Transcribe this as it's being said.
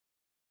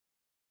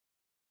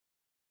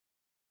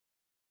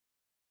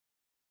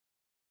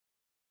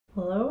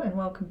Hello and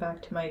welcome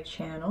back to my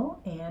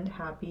channel and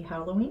happy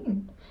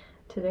Halloween.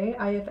 Today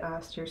I have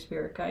asked your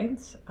spirit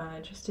guides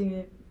just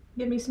to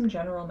give me some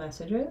general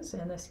messages,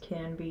 and this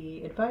can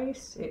be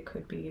advice, it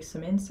could be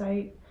some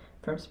insight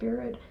from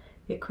spirit,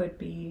 it could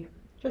be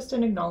just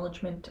an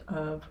acknowledgement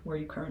of where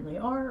you currently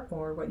are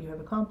or what you have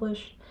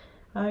accomplished.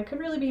 It could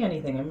really be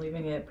anything. I'm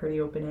leaving it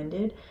pretty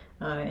open-ended.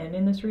 And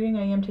in this reading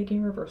I am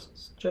taking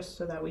reversals just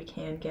so that we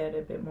can get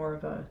a bit more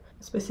of a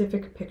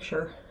specific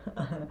picture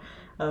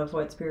of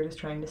what Spirit is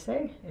trying to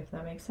say, if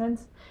that makes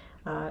sense.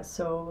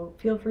 So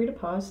feel free to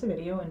pause the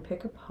video and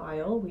pick a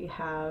pile. We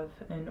have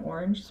an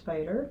orange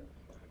spider,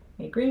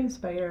 a green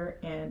spider,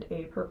 and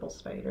a purple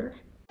spider.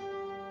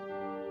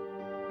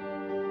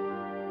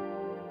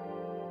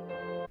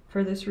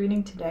 For this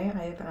reading today,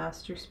 I have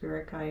asked your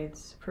spirit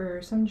guides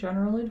for some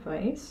general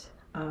advice,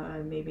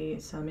 maybe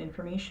some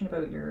information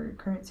about your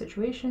current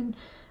situation,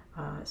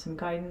 some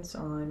guidance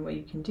on what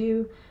you can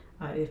do,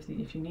 if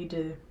you need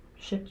to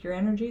shift your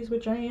energies,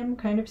 which I am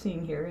kind of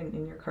seeing here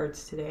in your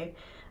cards today.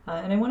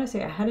 And I want to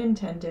say I had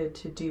intended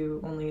to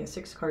do only a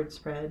 6-card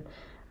spread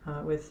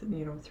with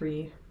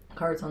 3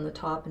 cards on the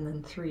top and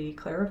then 3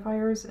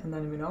 clarifiers and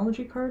then a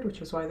Moonology card,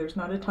 which is why there's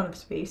not a ton of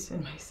space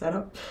in my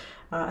setup.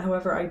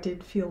 However, I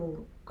did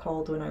feel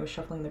called when I was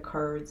shuffling the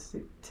cards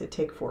to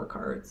take 4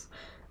 cards.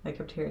 I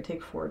kept hearing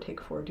take 4,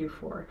 do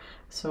 4.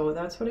 So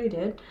that's what I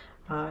did.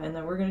 And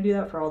then we're going to do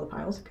that for all the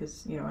piles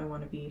because, I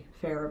want to be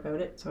fair about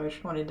it. So I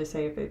just wanted to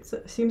say if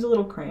it seems a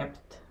little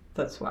cramped,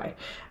 that's why.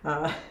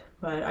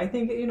 But I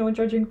think,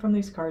 judging from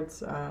these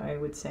cards, I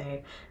would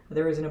say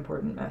there is an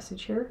important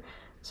message here.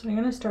 So I'm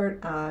going to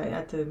start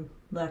at the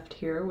left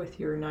here with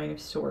your 9 of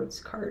Swords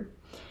card.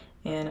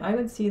 And I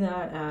would see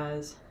that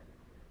as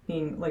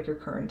being like your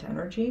current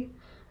energy.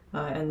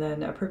 And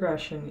then a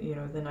progression,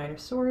 the 9 of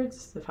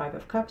Swords, the 5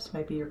 of Cups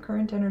might be your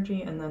current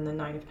energy, and then the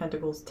 9 of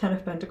Pentacles, 10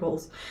 of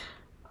Pentacles,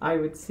 I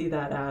would see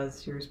that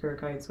as your spirit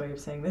guide's way of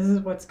saying this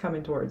is what's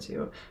coming towards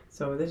you.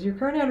 So this is your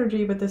current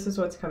energy, but this is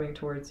what's coming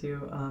towards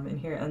you in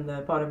here. And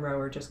the bottom row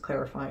are just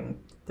clarifying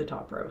the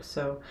top row.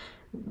 So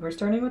we're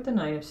starting with the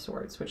 9 of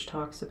Swords, which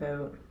talks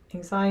about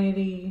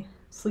anxiety,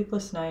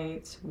 sleepless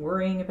nights,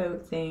 worrying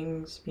about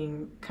things,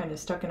 being kind of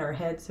stuck in our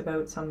heads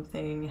about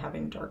something,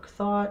 having dark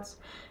thoughts,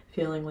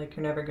 feeling like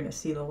you're never going to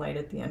see the light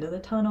at the end of the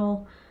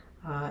tunnel.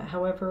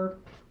 However,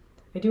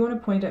 I do want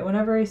to point out,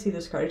 whenever I see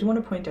this card, I do want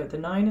to point out the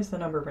 9 is the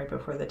number right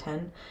before the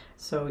 10.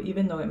 So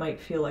even though it might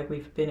feel like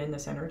we've been in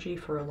this energy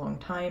for a long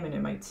time and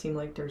it might seem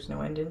like there's no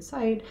end in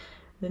sight,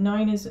 the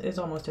 9 is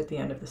almost at the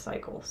end of the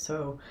cycle.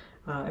 So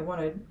I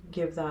want to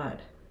give that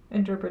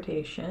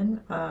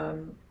interpretation.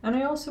 And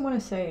I also want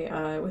to say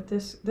with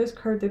this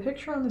card, the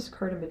picture on this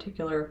card in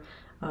particular,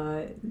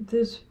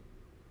 this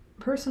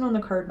person on the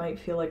card might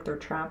feel like they're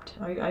trapped.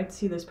 I'd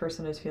see this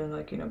person as feeling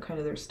like, kind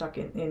of they're stuck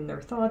in their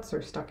thoughts,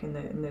 or stuck in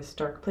this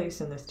dark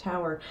place, in this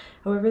tower.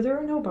 However, there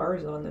are no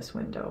bars on this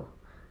window.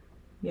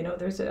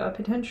 There's a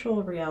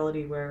potential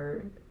reality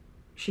where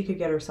she could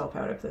get herself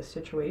out of this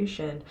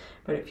situation,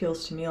 but it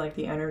feels to me like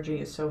the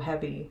energy is so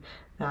heavy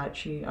that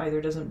she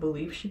either doesn't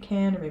believe she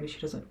can, or maybe she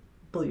doesn't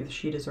believe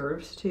she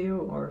deserves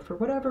to, or for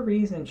whatever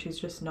reason, she's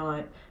just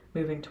not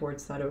moving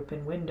towards that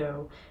open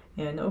window.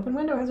 And the open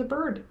window has a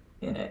bird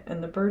in it,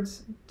 and the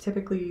birds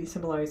typically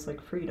symbolize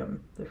like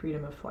freedom, the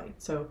freedom of flight.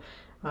 So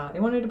I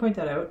wanted to point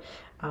that out,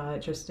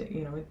 just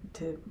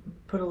to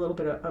put a little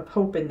bit of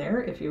hope in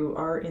there if you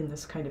are in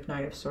this kind of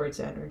 9 of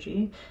Swords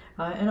energy.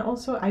 And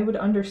also I would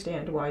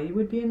understand why you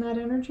would be in that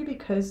energy,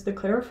 because the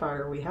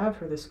clarifier we have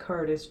for this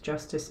card is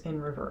justice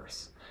in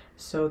reverse.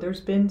 So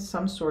there's been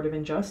some sort of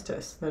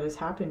injustice that has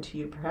happened to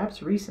you,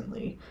 perhaps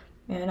recently.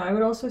 And I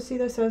would also see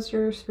this as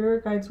your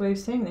spirit guide's way of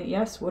saying that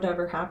yes,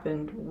 whatever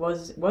happened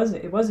was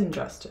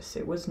injustice.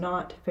 It was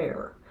not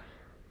fair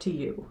to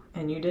you,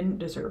 and you didn't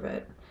deserve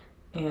it.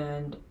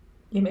 And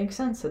it makes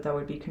sense that that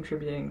would be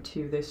contributing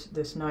to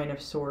this 9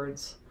 of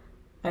Swords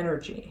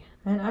energy.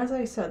 And as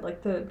I said,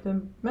 like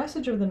the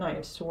message of the 9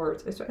 of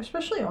Swords,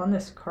 especially on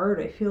this card,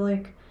 I feel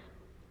like,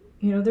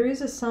 there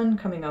is a sun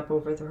coming up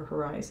over the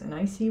horizon.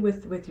 I see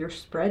with your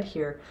spread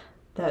here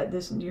that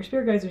your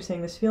spirit guides are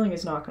saying this feeling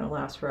is not going to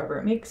last forever.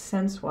 It makes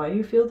sense why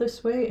you feel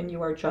this way, and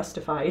you are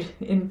justified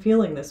in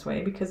feeling this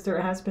way, because there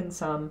has been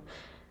some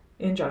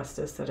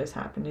injustice that has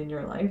happened in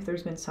your life.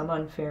 There's been some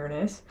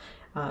unfairness.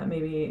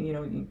 Maybe,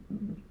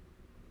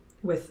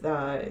 with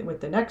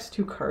the next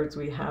 2 cards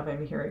we have,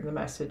 I'm hearing the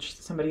message,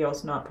 somebody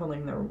else not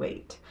pulling their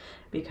weight,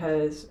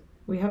 because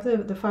we have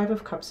the 5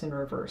 of Cups in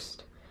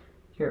reversed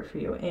here for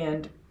you.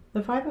 And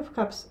the 5 of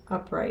Cups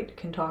upright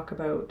can talk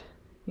about,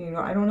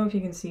 I don't know if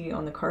you can see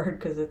on the card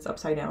because it's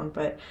upside down,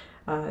 but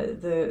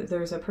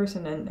there's a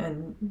person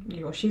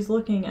and she's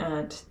looking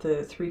at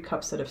the 3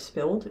 cups that have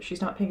spilled.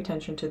 She's not paying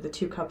attention to the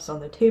 2 cups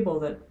on the table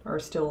that are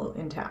still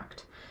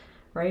intact,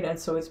 right? And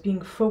so it's being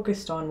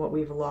focused on what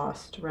we've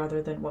lost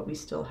rather than what we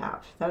still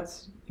have.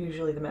 That's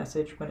usually the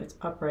message when it's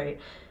upright.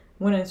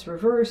 When it's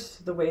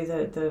reversed, the way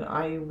that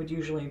I would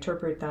usually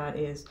interpret that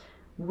is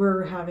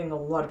we're having a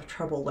lot of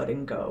trouble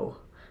letting go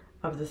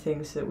of the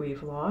things that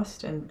we've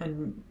lost,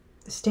 and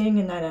staying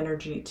in that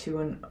energy to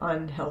an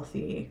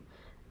unhealthy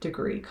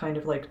degree, kind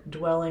of like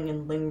dwelling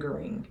and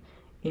lingering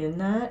in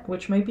that,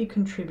 which might be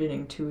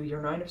contributing to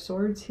your Nine of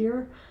Swords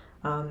here.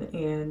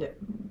 And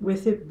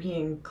with it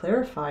being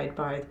clarified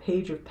by the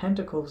Page of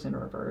Pentacles in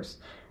reverse,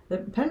 the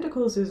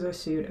Pentacles is a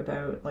suit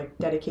about like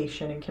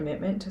dedication and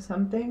commitment to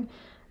something.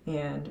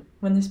 And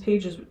when this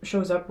page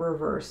shows up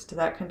reversed,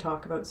 that can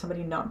talk about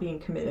somebody not being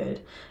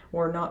committed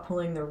or not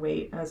pulling their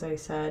weight, as I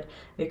said.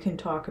 It can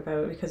talk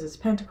about, because it's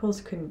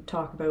Pentacles, can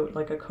talk about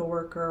like a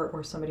coworker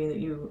or somebody that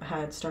you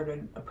had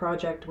started a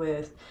project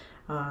with.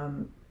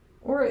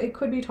 Or it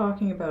could be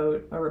talking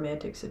about a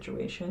romantic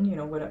situation, you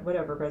know,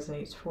 whatever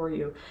resonates for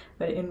you.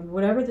 But in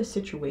whatever the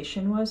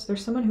situation was,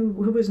 there's someone who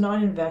was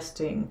not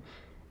investing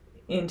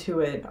into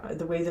it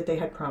the way that they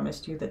had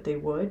promised you that they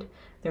would.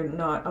 They're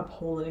not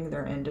upholding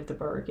their end of the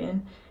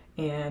bargain.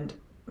 And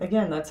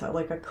again, that's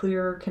like a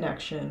clear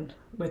connection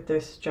with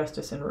this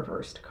Justice in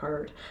Reversed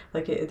card.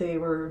 Like they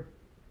were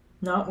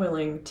not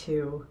willing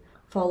to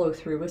follow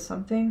through with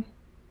something,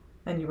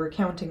 and you were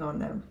counting on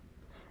them.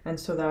 And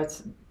so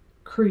that's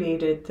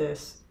created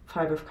this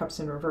Five of Cups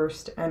in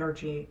reversed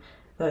energy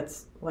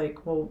that's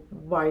like, well,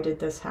 why did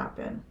this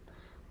happen?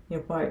 You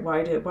know,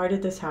 why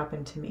did this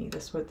happen to me?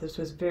 This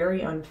was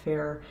very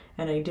unfair,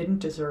 and I didn't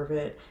deserve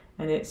it.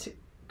 And it's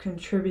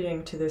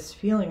contributing to this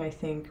feeling, I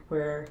think,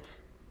 where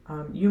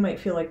you might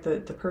feel like the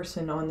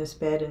person on this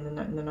bed in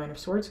the Nine of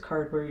Swords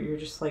card, where you're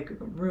just like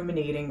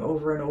ruminating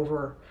over and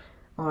over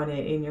on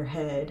it in your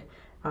head,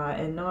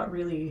 and not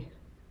really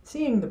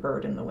seeing the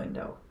bird in the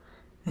window,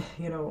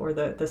 you know, or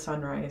the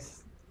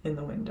sunrise in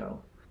the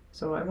window.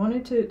 So I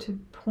wanted to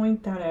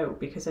point that out,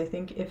 because I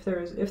think if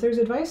there's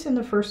advice in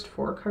the first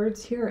four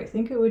cards here, I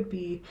think it would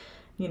be,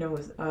 you know,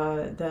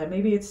 that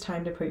maybe it's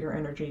time to put your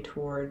energy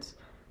towards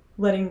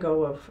letting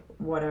go of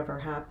whatever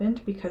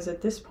happened, because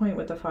at this point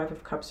with the Five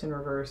of Cups in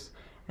reverse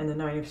and the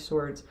Nine of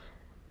Swords,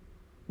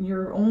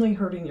 you're only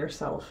hurting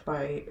yourself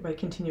by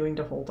continuing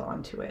to hold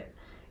on to it.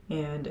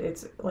 And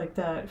it's like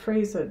that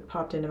phrase that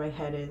popped into my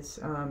head is,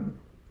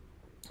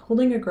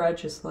 holding a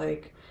grudge is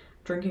like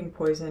drinking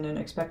poison and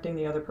expecting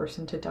the other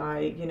person to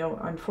die. You know,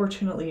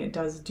 unfortunately, it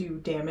does do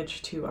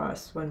damage to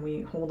us when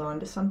we hold on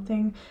to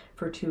something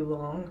for too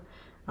long.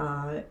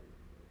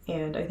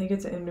 And I think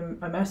it's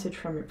a message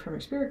from your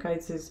spirit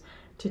guides is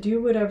to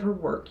do whatever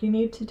work you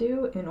need to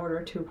do in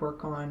order to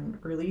work on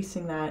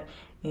releasing that.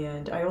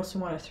 And I also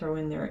want to throw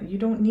in there, you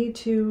don't need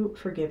to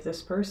forgive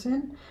this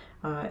person.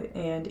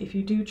 And if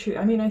you do choose,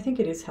 I mean, I think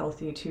it is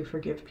healthy to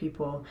forgive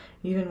people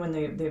even when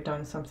they've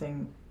done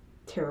something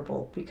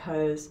terrible,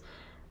 because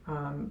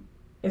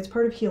it's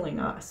part of healing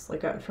us.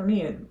 Like for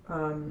me,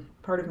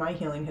 part of my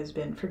healing has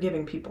been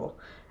forgiving people.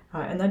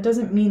 And that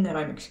doesn't mean that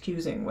I'm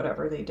excusing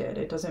whatever they did.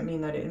 It doesn't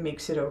mean that it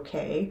makes it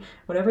okay.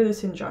 Whatever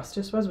this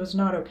injustice was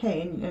not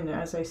okay. And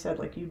as I said,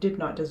 like, you did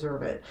not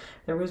deserve it.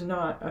 There was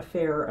not a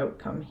fair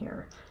outcome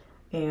here.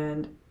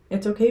 And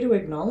it's okay to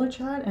acknowledge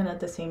that. And at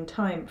the same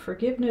time,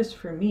 forgiveness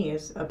for me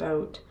is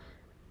about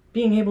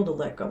being able to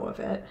let go of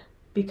it,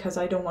 because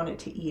I don't want it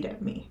to eat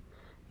at me.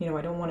 You know,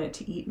 I don't want it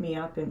to eat me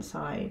up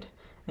inside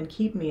and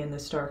keep me in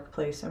this dark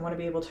place. I want to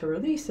be able to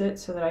release it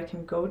so that I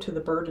can go to the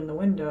bird in the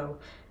window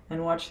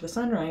and watch the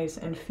sunrise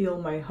and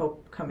feel my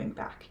hope coming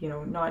back. You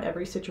know, not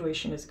every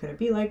situation is going to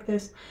be like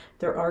this.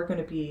 There are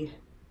going to be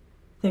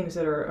things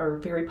that are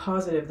very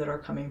positive that are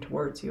coming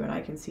towards you, and I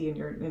can see in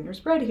your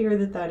spread here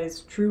that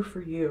is true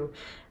for you.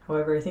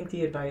 However, I think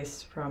the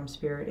advice from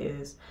Spirit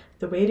is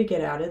the way to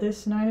get out of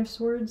this Nine of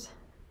Swords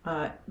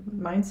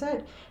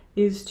mindset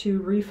is to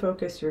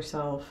refocus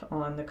yourself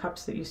on the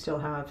cups that you still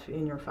have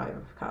in your Five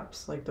of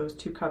Cups, like those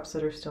two cups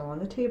that are still on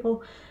the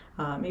table.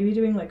 Maybe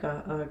doing like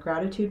a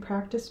gratitude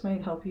practice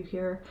might help you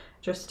here,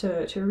 just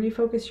to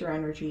refocus your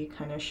energy,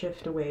 kind of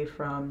shift away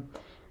from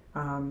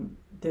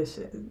this,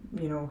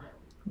 you know,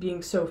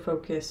 being so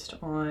focused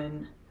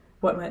on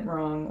what went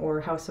wrong or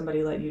how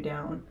somebody let you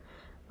down,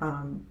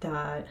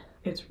 that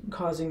it's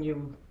causing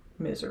you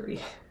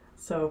misery.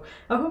 So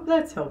I hope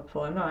that's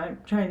helpful. I'm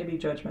trying to be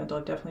judgmental.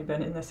 I've definitely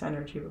been in this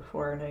energy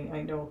before, and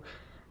I know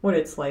what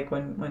it's like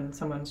when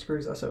someone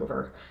screws us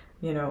over,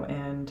 you know,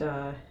 and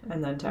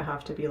then to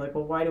have to be like,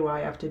 well, why do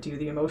I have to do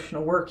the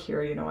emotional work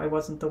here? You know, I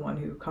wasn't the one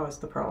who caused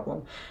the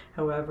problem.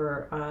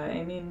 However,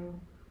 I mean,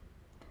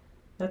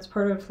 that's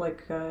part of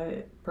like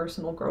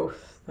personal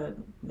growth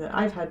that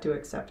I've had to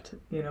accept.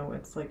 You know,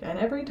 it's like, and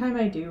every time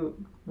I do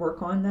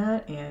work on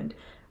that and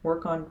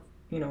work on,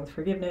 you know,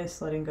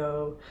 forgiveness, letting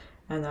go,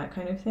 and that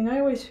kind of thing, I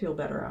always feel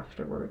better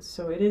afterwards.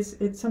 So it's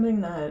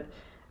something that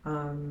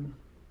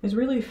is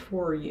really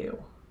for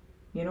you.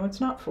 You know, it's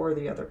not for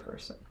the other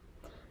person.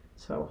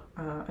 So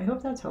I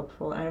hope that's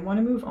helpful. And I want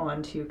to move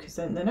on to, because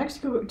then the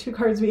next two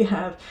cards we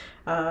have,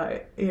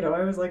 you know,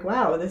 I was like,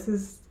 wow, this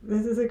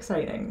is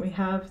exciting. We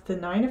have the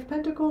Nine of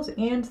Pentacles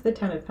and the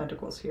Ten of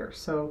Pentacles here.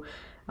 So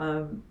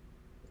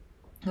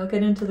I'll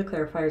get into the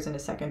clarifiers in a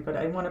second, but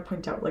I want to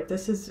point out, like,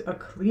 this is a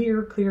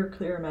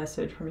clear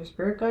message from your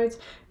spirit guides.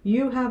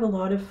 You have a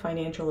lot of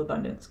financial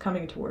abundance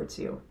coming towards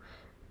you.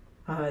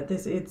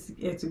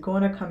 It's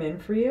going to come in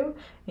for you.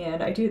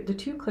 And the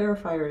two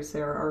clarifiers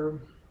there are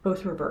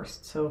both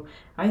reversed. So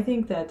I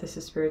think that this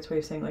is Spirit's way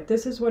of saying, like,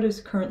 this is what is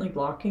currently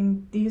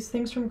blocking these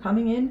things from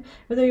coming in,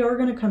 but they are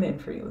going to come in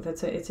for you.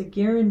 It's a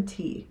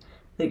guarantee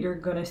that you're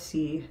going to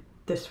see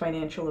this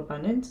financial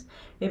abundance.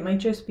 It might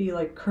just be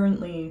like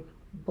currently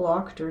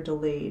blocked or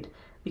delayed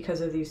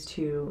because of these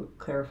two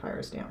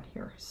clarifiers down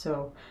here.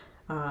 So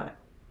I'm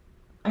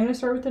going to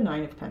start with the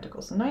Nine of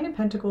Pentacles. The Nine of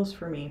Pentacles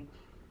for me,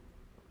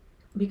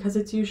 because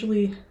it's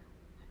usually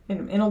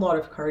in a lot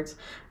of cards,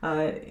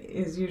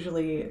 is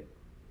usually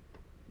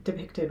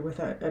depicted with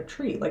a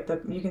tree. Like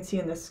you can see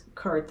in this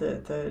card,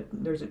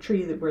 there's a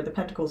tree where the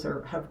pentacles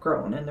have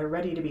grown and they're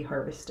ready to be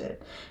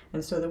harvested.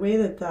 And so the way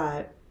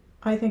that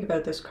I think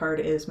about this card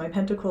is my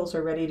pentacles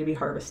are ready to be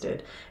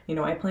harvested. You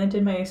know, I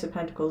planted my Ace of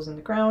Pentacles in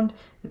the ground,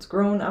 it's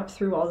grown up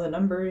through all the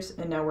numbers,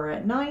 and now we're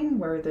at 9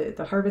 where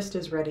the harvest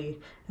is ready,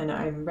 and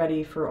I'm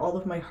ready for all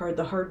of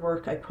the hard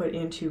work I put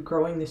into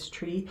growing this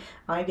tree.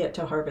 I get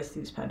to harvest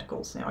these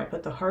pentacles. Now I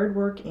put the hard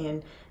work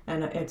in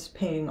and it's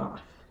paying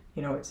off.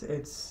 You know,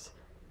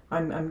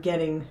 I'm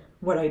getting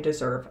what I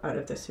deserve out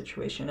of this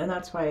situation. And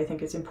that's why I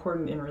think it's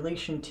important in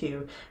relation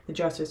to the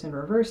Justice in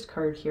Reversed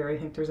card here. I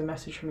think there's a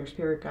message from your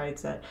spirit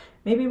guides that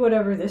maybe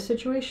whatever this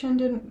situation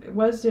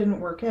didn't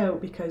work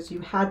out because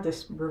you had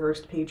this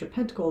reversed Page of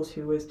Pentacles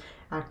who was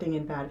acting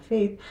in bad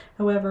faith.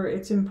 However,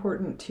 it's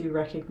important to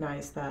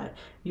recognize that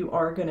you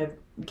are going to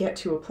get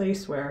to a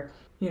place where,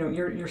 you know,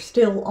 you're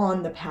still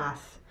on the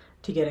path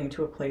to getting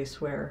to a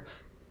place where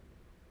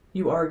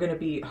you are going to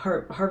be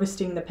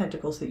harvesting the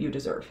pentacles that you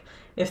deserve,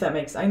 if that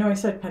makes. I know I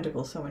said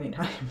pentacles so many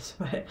times,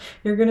 but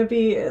you're going to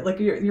be like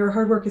your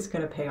hard work is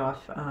going to pay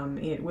off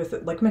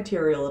with like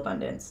material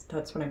abundance.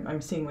 That's what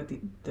I'm seeing with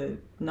the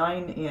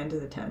 9 and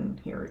the 10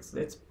 here.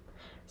 It's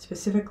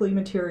specifically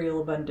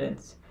material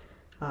abundance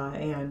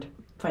and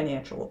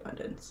financial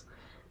abundance.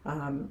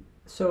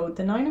 So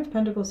the 9 of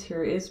Pentacles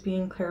here is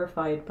being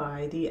clarified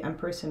by the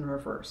Empress in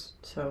reverse.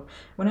 So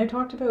when I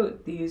talked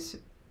about these,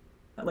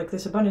 like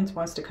this abundance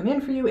wants to come in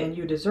for you and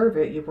you deserve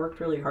it, you've worked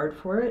really hard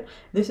for it,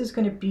 this is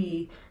going to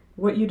be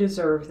what you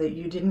deserve that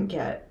you didn't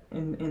get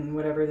in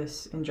whatever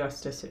this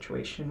injustice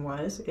situation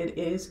was. It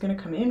is going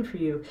to come in for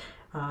you.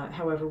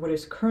 However, what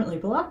is currently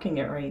blocking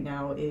it right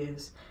now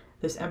is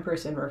this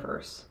Empress in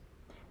reverse.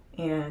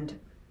 And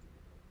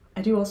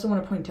I do also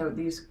want to point out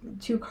these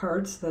two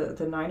cards,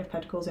 the 9 of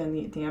Pentacles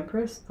and the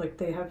Empress, like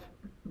they have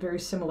very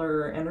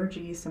similar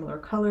energy, similar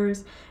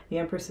colors. The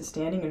Empress is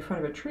standing in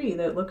front of a tree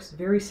that looks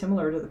very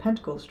similar to the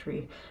Pentacles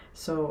tree.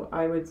 So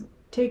I would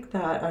take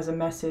that as a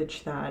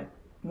message that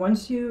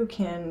once you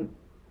can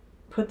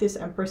put this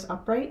Empress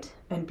upright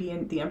and be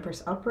in the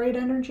Empress upright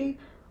energy,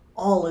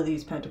 all of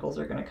these pentacles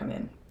are going to come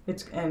in.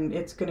 It's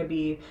going to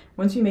be,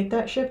 once you make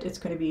that shift, it's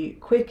going to be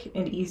quick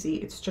and easy.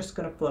 It's just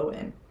going to flow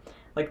in.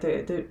 Like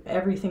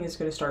everything is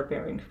going to start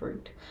bearing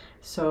fruit.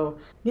 So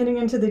getting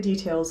into the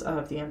details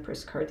of the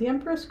Empress card. The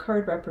Empress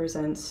card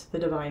represents the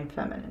divine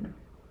feminine.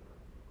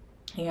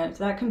 And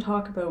that can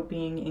talk about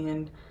being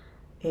in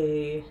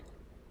a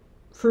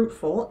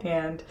fruitful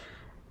and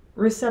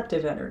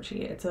receptive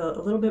energy. It's a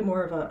little bit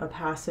more of a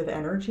passive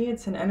energy.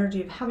 It's an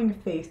energy of having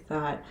faith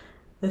that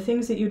the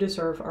things that you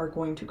deserve are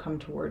going to come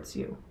towards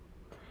you.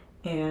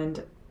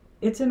 And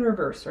it's in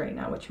reverse right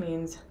now, which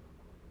means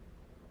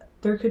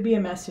there could be a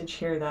message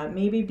here that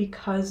maybe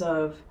because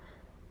of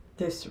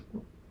this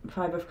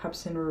 5 of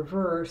Cups in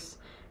reverse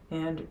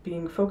and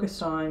being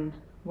focused on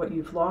what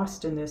you've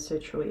lost in this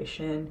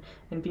situation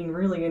and being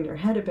really in your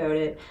head about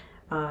it,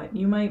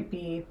 you might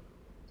be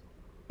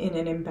in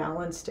an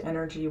imbalanced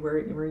energy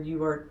where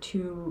you are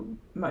too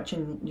much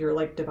in your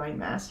like divine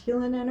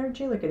masculine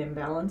energy, like an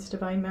imbalanced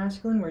divine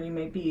masculine, where you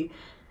may be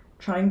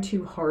trying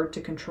too hard to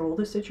control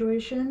the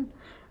situation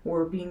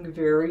or being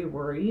very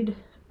worried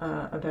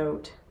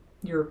about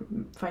your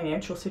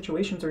financial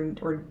situations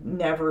or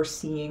never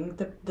seeing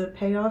the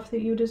payoff that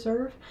you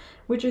deserve,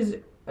 which is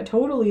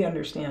totally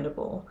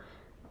understandable.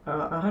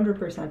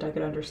 100% I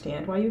could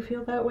understand why you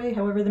feel that way.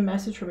 However, the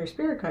message from your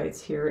spirit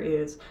guides here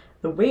is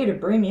the way to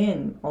bring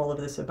in all of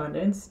this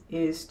abundance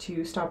is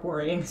to stop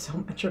worrying so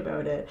much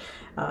about it.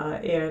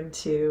 And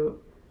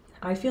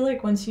I feel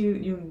like once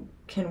you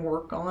can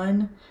work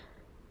on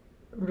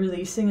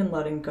releasing and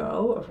letting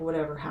go of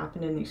whatever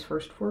happened in these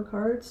first 4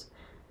 cards,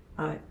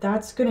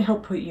 that's going to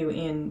help put you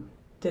in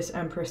this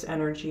Empress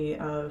energy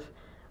of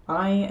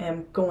I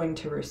am going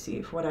to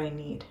receive what I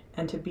need,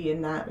 and to be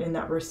in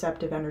that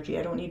receptive energy.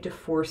 I don't need to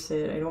force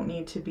it. I don't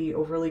need to be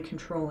overly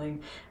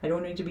controlling. I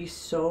don't need to be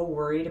so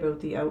worried about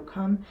the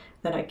outcome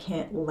that I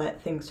can't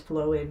let things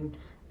flow in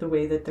the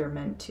way that they're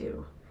meant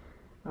to.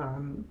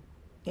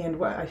 And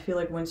what I feel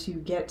like once you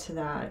get to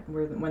that,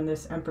 when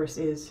this Empress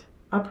is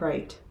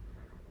upright,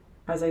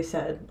 as I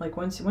said, like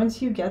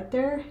once you get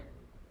there,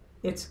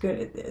 it's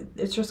good.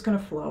 It's just going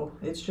to flow.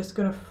 It's just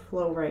going to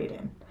flow right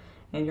in.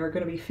 And you're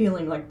going to be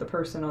feeling like the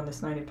person on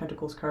this 9 of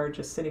Pentacles card,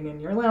 just sitting in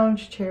your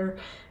lounge chair,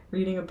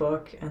 reading a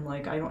book, and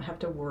like, I don't have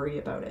to worry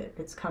about it.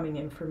 It's coming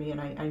in for me,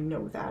 and I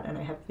know that, and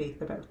I have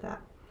faith about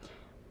that.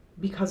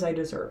 Because I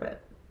deserve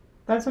it.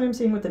 that's what I'm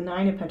seeing with the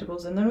Nine of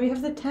Pentacles, and then we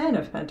have the Ten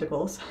of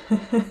Pentacles.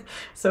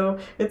 So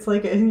it's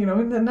like, the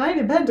Nine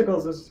of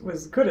Pentacles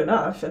was good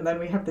enough, and then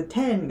we have the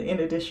 10 in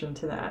addition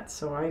to that.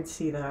 So I'd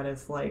see that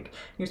as like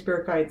your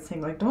spirit guide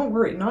saying, like, don't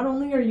worry, not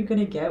only are you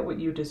going to get what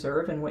you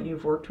deserve and what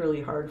you've worked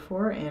really hard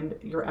for, and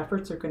your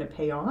efforts are going to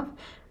pay off,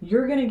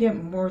 you're going to get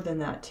more than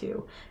that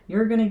too.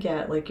 You're going to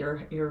get like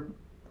your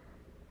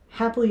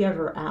happily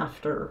ever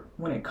after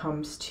when it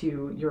comes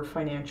to your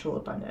financial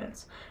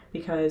abundance.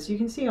 Because you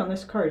can see on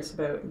this card,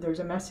 there's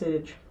a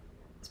message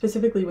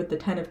specifically with the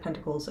Ten of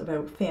Pentacles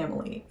about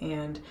family.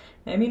 And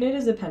I mean, it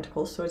is a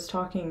pentacle, so it's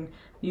talking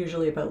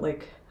usually about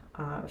like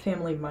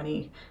family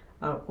money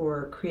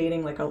or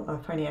creating like a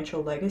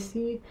financial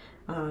legacy.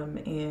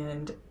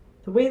 And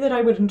the way that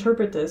I would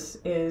interpret this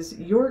is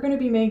you're going to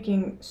be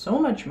making so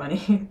much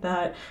money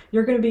that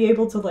you're going to be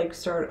able to like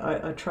start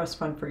a trust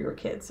fund for your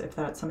kids, if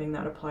that's something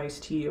that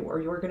applies to you,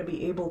 or you're going to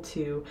be able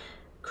to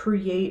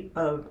create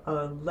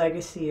a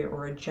legacy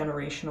or a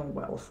generational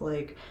wealth.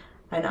 Like,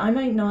 and I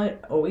might not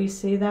always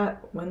say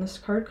that when this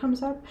card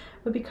comes up,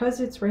 but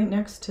because it's right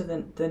next to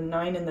the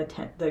 9 and the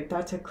 10, like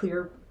that's a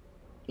clear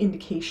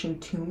indication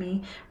to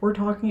me. We're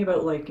talking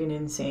about like an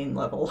insane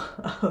level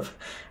of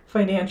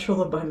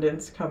financial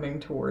abundance coming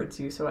towards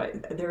you. So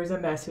there is a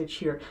message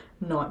here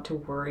not to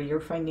worry. Your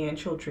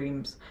financial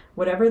dreams,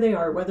 whatever they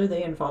are, whether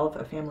they involve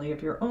a family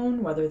of your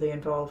own, whether they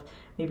involve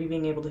maybe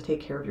being able to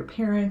take care of your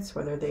parents,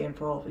 whether they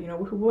involve,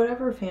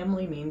 whatever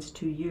family means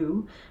to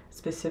you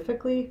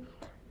specifically,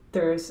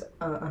 there's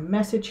a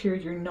message here.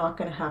 You're not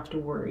going to have to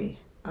worry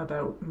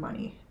about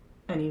money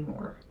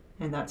anymore,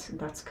 and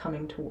that's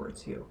coming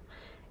towards you.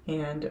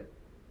 And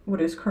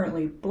what is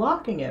currently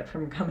blocking it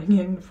from coming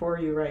in for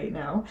you right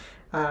now,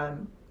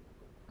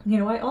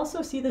 I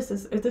also see this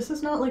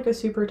is not like a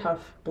super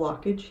tough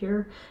blockage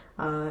here.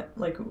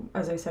 Like,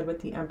 as I said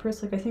with the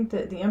Empress, like I think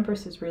that the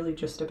Empress is really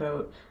just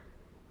about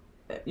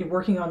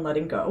working on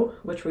letting go,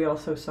 which we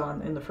also saw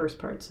in the first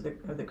parts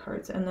of the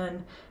cards. And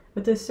then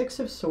with the Six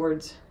of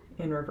Swords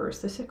in reverse,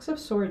 the Six of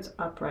Swords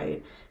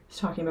upright is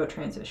talking about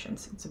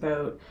transitions. It's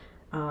about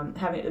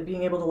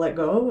being able to let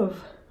go of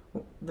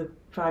the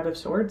Five of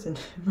Swords and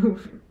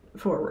move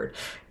forward,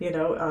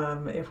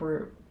 if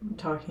we're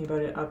talking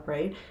about it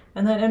upright.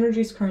 And that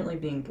energy is currently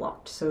being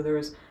blocked. So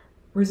there's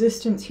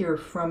resistance here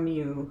from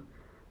you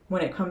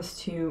when it comes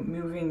to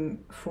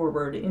moving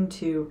forward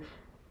into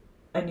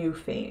a new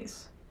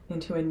phase,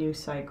 into a new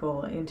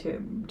cycle, into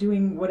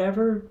doing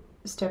whatever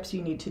steps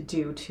you need to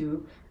do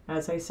to,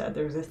 as I said,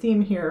 there's a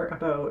theme here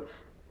about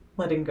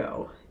letting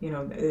go.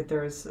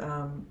 There's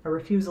a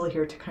refusal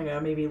here to kind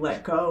of maybe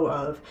let go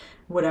of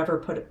whatever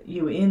put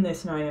you in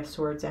this Nine of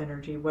Swords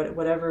energy,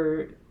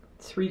 whatever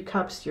 3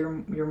 cups you're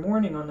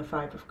mourning on the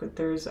Five of Cups.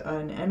 There's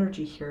an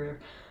energy here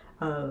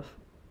of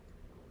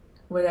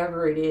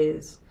whatever it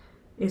is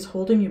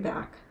holding you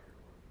back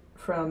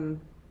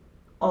from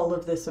all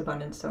of this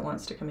abundance that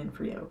wants to come in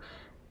for you.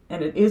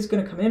 And it is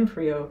going to come in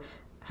for you.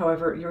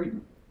 However,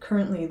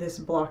 this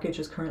blockage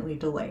is currently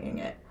delaying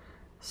it.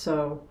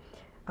 So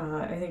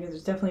I think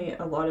there's definitely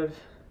a lot of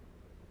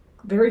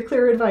very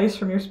clear advice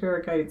from your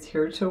spirit guides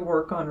here to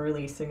work on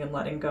releasing and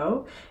letting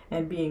go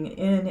and being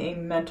in a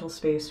mental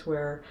space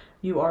where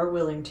you are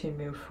willing to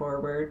move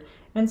forward.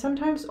 And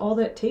sometimes all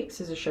that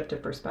takes is a shift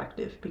of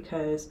perspective,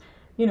 because,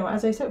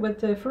 as I said, with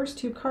the first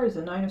 2 cards,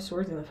 the Nine of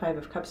Swords and the Five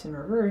of Cups in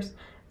reverse,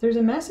 there's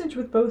a message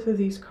with both of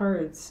these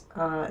cards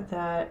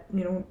that,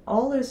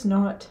 all is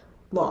not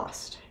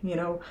lost.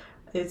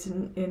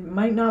 It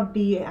might not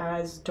be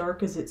as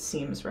dark as it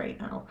seems right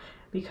now.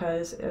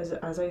 Because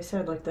as I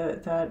said, like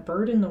that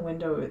bird in the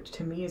window,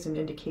 to me is an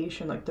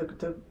indication, like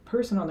the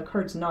person on the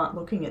card's not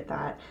looking at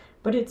that,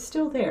 but it's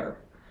still there.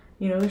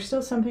 There's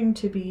still something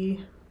to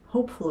be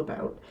hopeful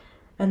about.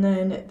 And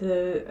then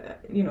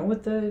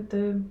with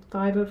the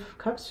Five of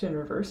Cups in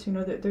reverse,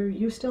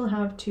 you still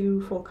have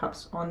 2 full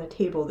cups on the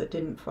table that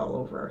didn't fall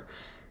over,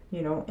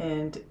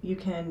 and you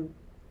can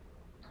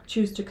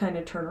choose to kind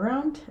of turn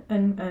around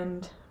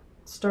and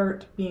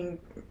start being,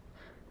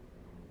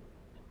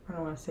 I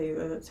don't want to say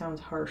that it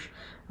sounds harsh,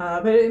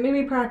 but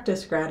maybe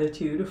practice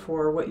gratitude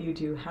for what you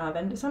do have.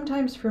 And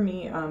sometimes for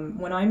me,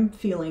 when I'm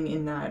feeling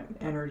in that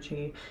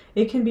energy,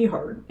 it can be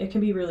hard. It can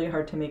be really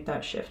hard to make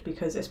that shift,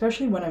 because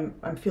especially when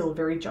I feel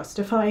very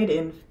justified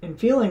in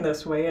feeling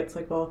this way, it's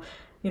like, well,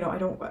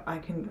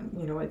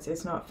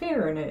 it's not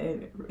fair, and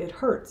it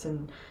hurts.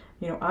 And,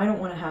 I don't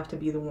want to have to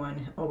be the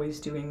one always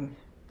doing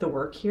the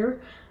work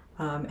here.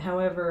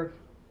 However,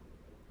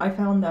 I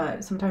found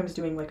that sometimes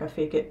doing like a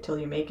fake it till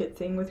you make it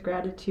thing with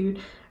gratitude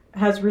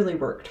has really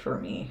worked for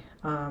me.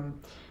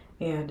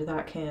 And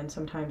that can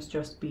sometimes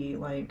just be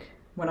like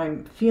when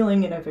I'm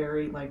feeling in a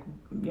very like,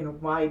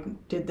 why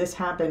did this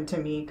happen to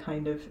me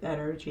kind of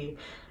energy,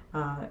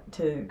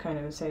 to kind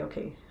of say,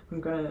 okay,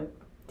 I'm going to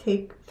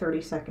take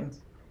 30 seconds,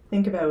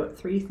 think about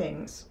 3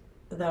 things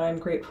that I'm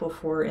grateful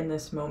for in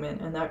this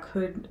moment. And that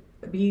could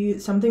be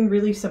something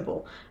really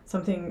simple,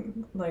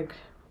 something like,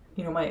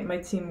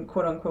 might seem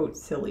quote unquote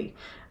silly.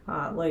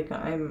 Like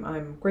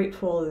I'm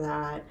grateful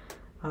that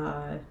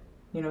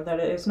you know, that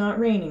it's not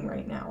raining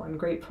right now. I'm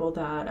grateful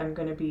that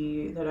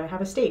that I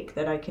have a steak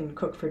that I can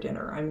cook for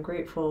dinner. I'm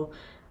grateful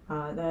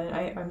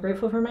I'm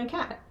grateful for my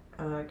cat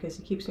because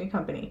he keeps me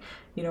company,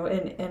 you know,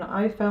 and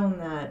I found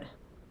that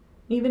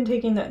even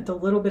taking the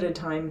little bit of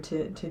time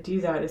to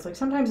do that is like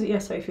sometimes,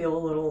 yes, I feel a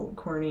little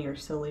corny or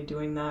silly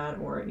doing that,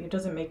 or it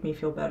doesn't make me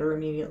feel better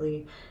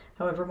immediately.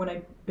 However, when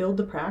I build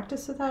the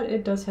practice of that,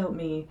 it does help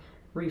me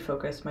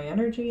refocus my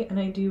energy, and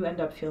I do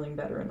end up feeling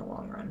better in the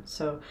long run.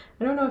 So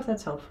I don't know if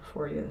that's helpful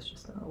for you. It's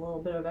just a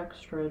little bit of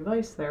extra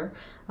advice there.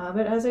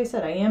 But as I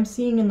said, I am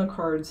seeing in the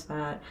cards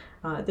that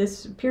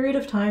this period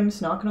of time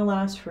is not going to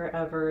last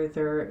forever.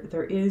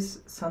 There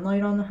is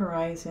sunlight on the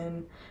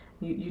horizon.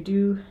 You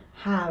do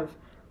have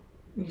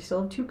you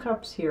still have 2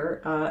 cups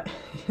here,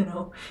 you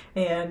know,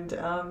 and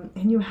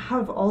you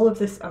have all of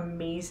this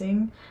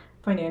amazing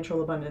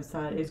financial abundance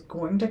that is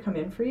going to come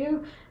in for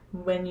you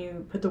when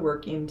you put the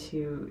work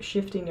into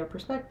shifting your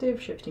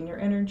perspective, shifting your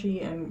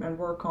energy, and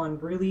work on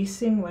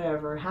releasing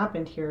whatever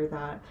happened here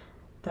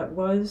that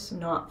was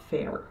not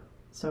fair.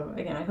 So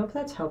again, I hope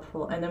that's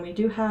helpful. And then we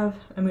do have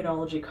a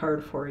Moonology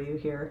card for you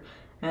here,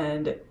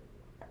 and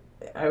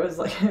I was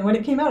like, when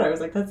it came out, I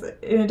was like, that's,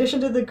 in addition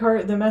to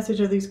the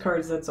message of these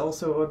cards, that's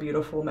also a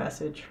beautiful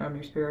message from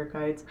your spirit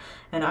guides.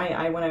 And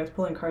when I was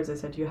pulling cards, I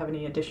said, do you have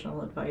any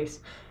additional advice?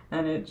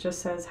 And it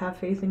just says, have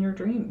faith in your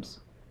dreams.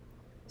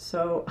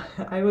 So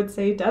I would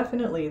say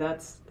definitely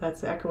that's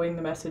echoing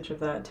the message of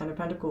that Ten of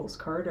Pentacles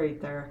card right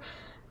there.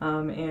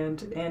 And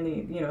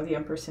the, you know, the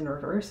Empress in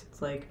reverse.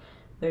 It's like,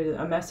 there's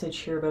a message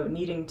here about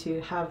needing to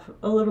have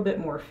a little bit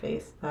more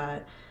faith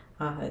that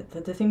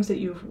the things that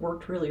you've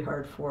worked really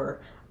hard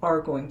for are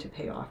going to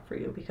pay off for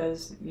you,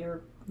 because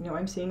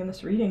I'm seeing in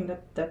this reading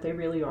that they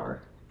really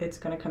are. It's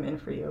going to come in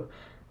for you.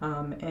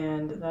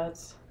 And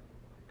that's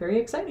very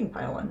exciting,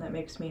 pile one. That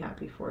makes me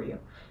happy for you.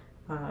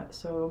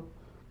 So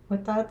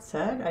with that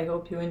said, I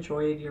hope you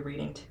enjoyed your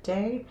reading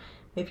today.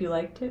 If you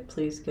liked it,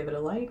 please give it a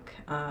like.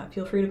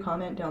 Feel free to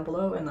comment down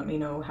below and let me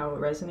know how it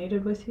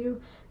resonated with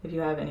you. If you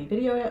have any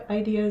video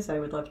ideas, I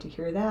would love to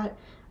hear that.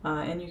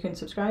 And you can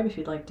subscribe if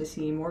you'd like to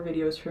see more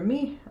videos from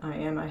me.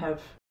 I have...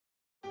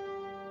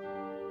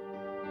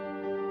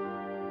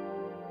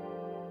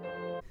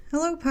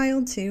 Hello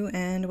Pile 2,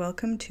 and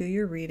welcome to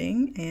your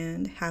reading,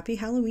 and happy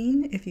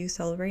Halloween if you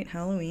celebrate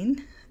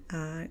Halloween.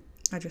 I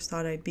just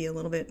thought I'd be a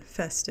little bit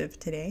festive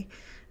today.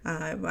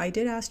 I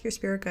did ask your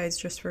spirit guides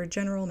just for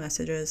general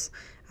messages,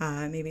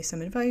 maybe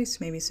some advice,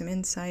 maybe some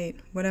insight,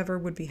 whatever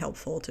would be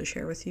helpful to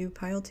share with you,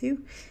 Pile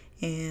 2,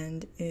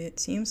 and it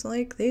seems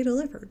like they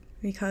delivered,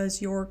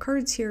 because your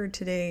cards here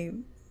today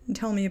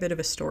tell me a bit of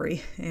a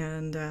story,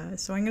 and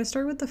so I'm going to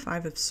start with the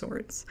Five of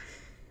Swords.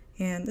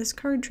 And this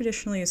card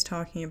traditionally is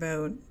talking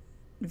about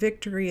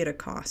victory at a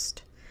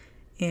cost,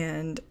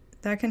 and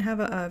that can have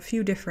a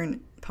few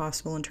different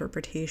possible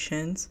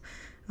interpretations.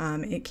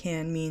 It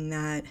can mean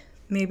that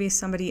maybe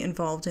somebody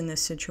involved in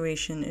this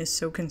situation is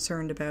so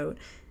concerned about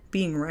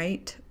being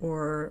right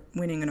or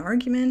winning an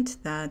argument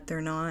that they're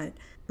not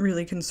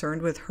really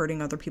concerned with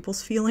hurting other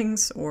people's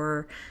feelings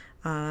or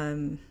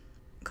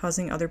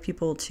causing other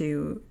people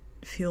to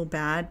feel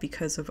bad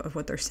because of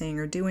what they're saying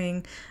or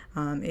doing.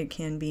 It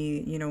can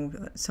be, you know,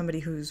 somebody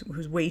who's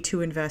way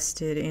too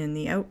invested in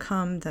the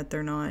outcome, that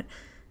they're not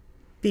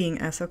being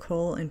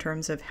ethical in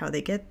terms of how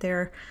they get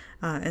there,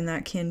 and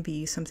that can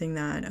be something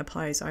that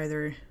applies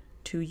either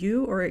to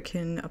you or it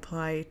can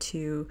apply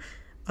to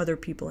other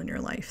people in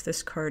your life.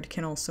 This card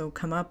can also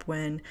come up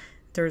when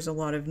there's a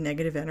lot of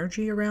negative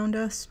energy around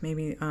us.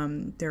 Maybe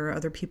there are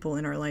other people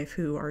in our life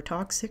who are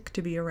toxic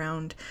to be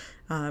around.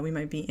 We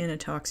might be in a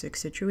toxic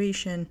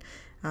situation.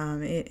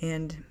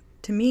 And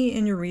to me,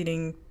 in your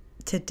reading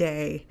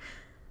today,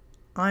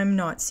 I'm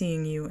not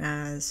seeing you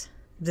as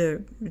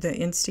the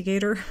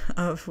instigator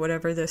of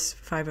whatever this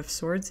Five of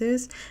Swords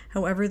is.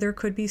 However, there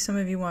could be some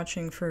of you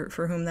watching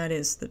for whom that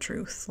is the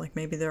truth. Like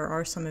maybe there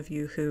are some of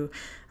you who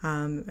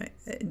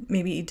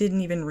maybe you didn't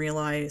even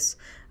realize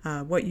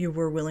what you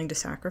were willing to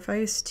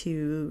sacrifice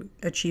to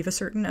achieve a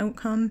certain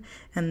outcome,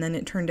 and then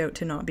it turned out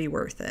to not be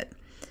worth it,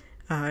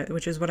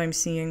 which is what I'm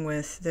seeing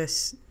with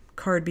this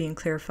card being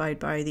clarified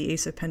by the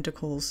Ace of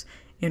Pentacles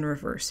in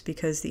reverse,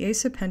 because the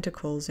Ace of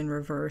Pentacles in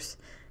reverse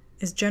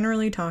is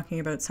generally talking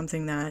about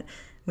something that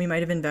we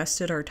might have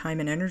invested our time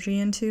and energy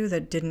into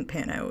that didn't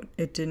pan out.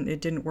 It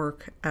didn't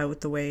work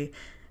out the way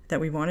that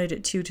we wanted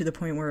it to the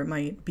point where it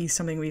might be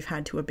something we've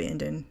had to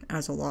abandon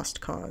as a lost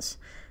cause.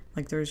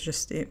 Like there's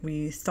just,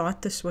 we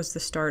thought this was the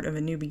start of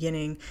a new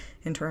beginning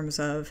in terms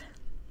of,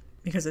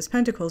 because it's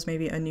Pentacles,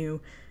 maybe a new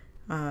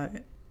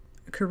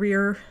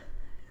career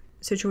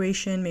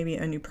situation, maybe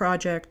a new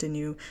project, a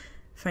new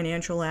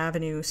financial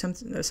avenue,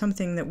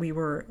 something that we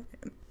were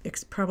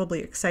probably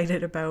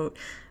excited about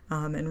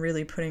and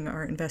really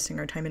investing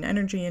our time and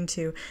energy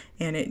into,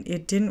 and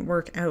it didn't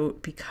work out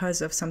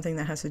because of something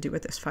that has to do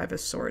with this Five of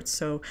Swords.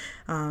 So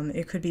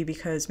it could be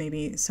because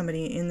maybe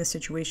somebody in the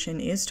situation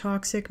is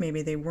toxic,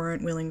 maybe they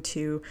weren't willing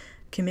to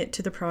commit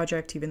to the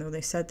project even though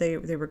they said they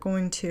were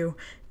going to,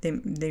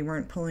 they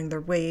weren't pulling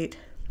their weight,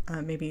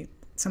 maybe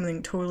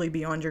something totally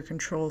beyond your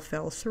control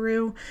fell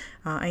through.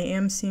 I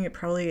am seeing it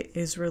probably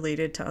is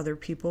related to other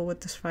people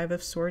with this Five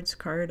of Swords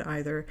card.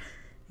 Either,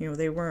 you know,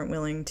 they weren't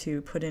willing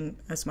to put in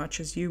as much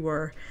as you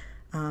were,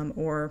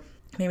 or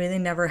maybe they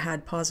never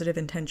had positive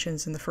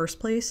intentions in the first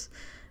place,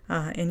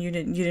 and you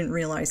didn't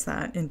realize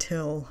that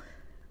until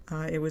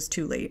it was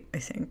too late, I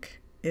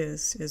think,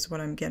 is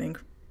what I'm getting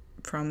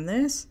from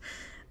this.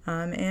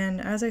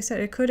 And as I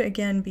said, it could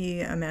again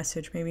be a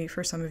message, maybe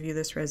for some of you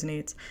this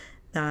resonates,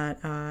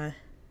 that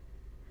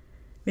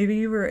maybe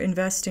you were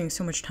investing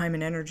so much time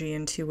and energy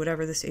into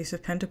whatever this Ace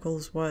of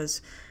Pentacles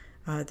was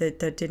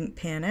that didn't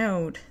pan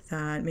out,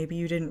 that maybe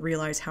you didn't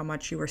realize how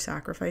much you were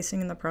sacrificing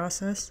in the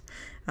process,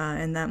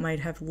 and that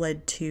might have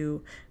led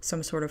to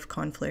some sort of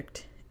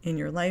conflict in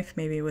your life,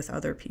 maybe with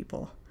other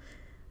people.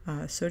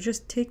 So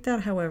just take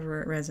that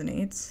however it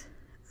resonates.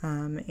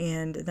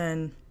 And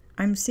then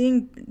I'm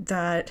seeing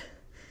that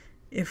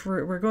if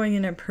we're going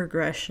in a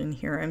progression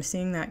here, I'm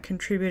seeing that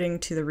contributing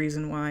to the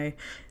reason why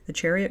the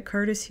Chariot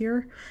card is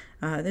here.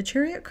 The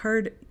Chariot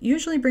card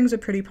usually brings a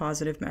pretty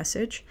positive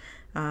message.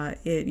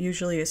 It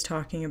usually is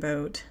talking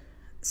about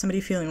somebody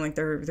feeling like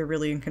they're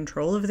really in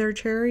control of their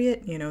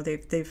chariot. You know,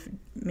 they've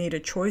made a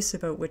choice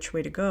about which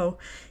way to go,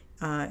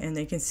 and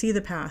they can see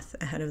the path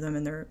ahead of them,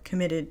 and they're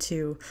committed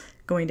to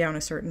going down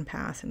a certain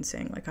path and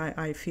saying, like,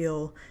 I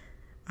feel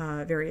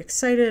very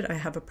excited, I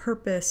have a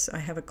purpose, I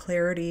have a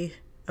clarity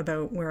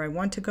about where I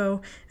want to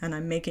go, and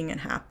I'm making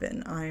it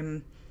happen.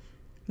 I'm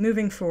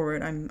moving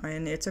forward.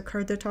 And it's a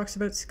card that talks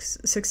about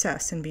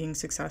success and being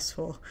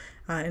successful,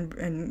 and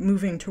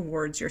moving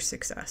towards your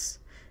success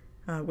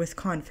with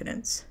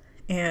confidence.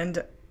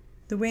 And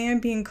the way I'm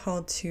being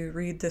called to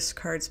read this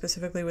card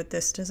specifically with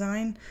this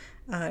design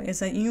is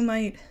that you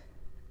might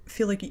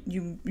feel like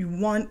you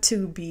want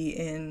to be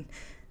in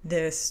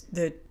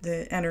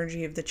the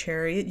energy of the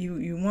Chariot.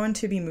 You want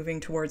to be moving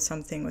towards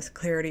something with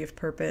clarity of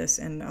purpose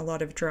and a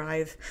lot of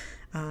drive,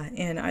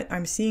 and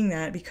I'm seeing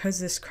that because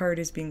this card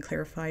is being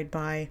clarified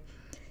by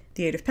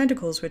the Eight of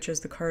Pentacles, which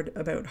is the card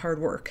about hard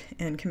work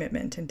and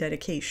commitment and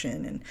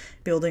dedication and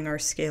building our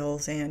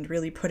skills and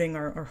really putting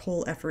our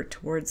whole effort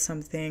towards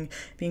something,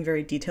 being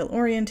very detail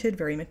oriented,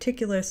 very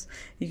meticulous.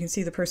 You can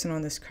see the person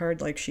on this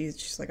card, like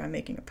she's like, I'm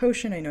making a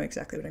potion, I know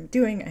exactly what I'm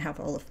doing, I have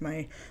all of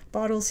my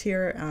bottles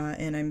here,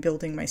 and I'm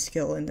building my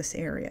skill in this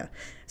area.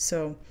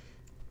 So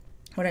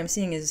what I'm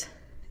seeing is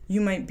you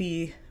might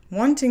be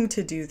wanting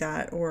to do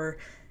that, or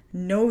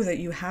know that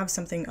you have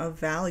something of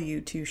value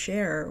to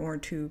share or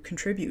to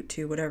contribute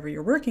to whatever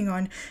you're working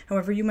on.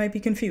 However, you might be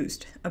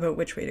confused about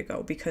which way to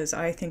go, because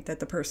I think that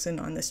the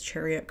person on this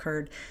Chariot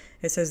card,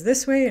 it says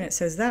this way and it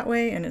says that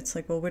way, and it's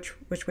like, well,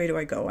 which way do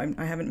I go?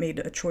 I haven't made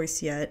a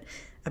choice yet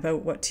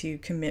about what to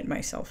commit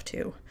myself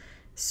to.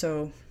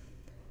 So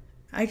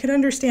I could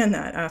understand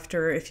that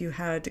after, if you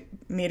had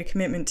made a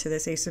commitment to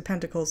this Ace of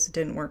Pentacles that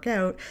didn't work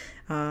out,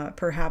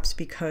 perhaps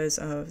because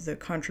of the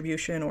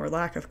contribution or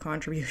lack of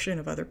contribution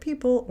of other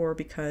people, or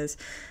because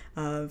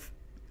of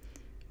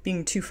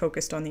being too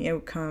focused on the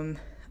outcome,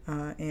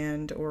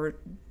 and or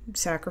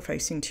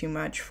sacrificing too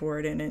much for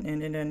it, and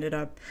it ended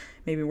up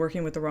maybe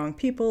working with the wrong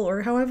people,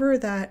 or however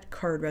that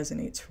card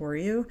resonates for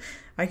you.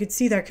 I could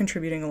see that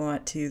contributing a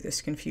lot to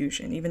this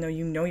confusion. Even though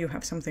you know you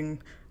have something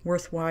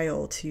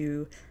worthwhile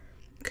to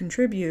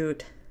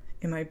contribute,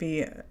 it might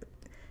be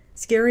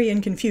scary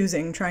and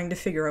confusing trying to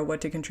figure out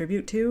what to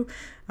contribute to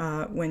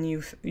when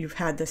you've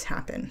had this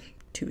happen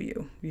to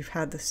you. You've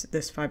had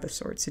this Five of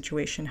Swords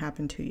situation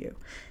happen to you.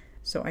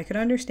 So I could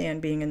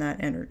understand being in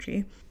that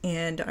energy,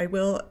 and I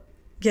will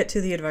get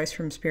to the advice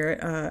from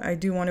Spirit. I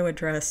do want to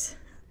address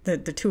the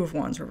Two of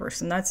Wands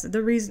reverse, and that's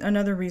the reason.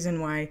 Another reason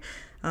why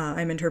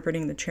I'm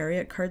interpreting the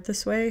Chariot card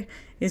this way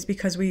is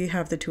because we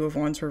have the Two of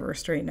Wands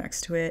reversed right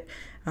next to it,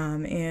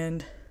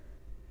 and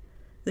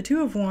the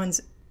Two of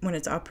Wands, when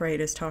it's upright,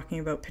 is talking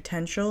about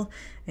potential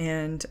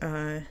and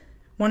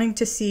wanting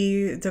to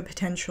see the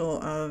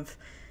potential of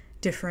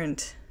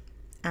different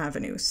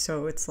avenues.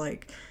 So it's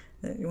like,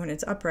 when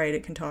it's upright,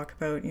 it can talk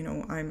about, you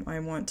know, I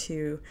want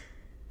to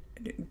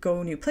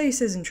go new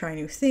places and try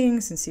new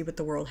things and see what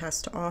the world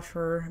has to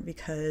offer,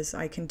 because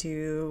I can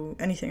do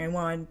anything I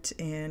want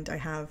and I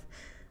have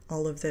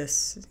all of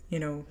this, you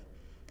know,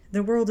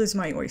 the world is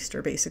my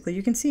oyster, basically.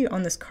 You can see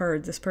on this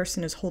card, this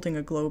person is holding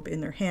a globe in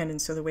their hand, and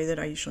so the way that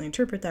I usually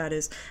interpret that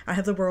is, I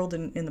have the world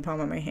in the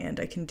palm of my hand.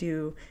 I can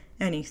do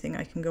anything.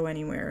 I can go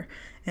anywhere.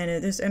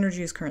 And this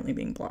energy is currently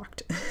being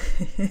blocked.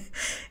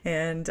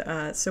 And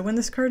so when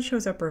this card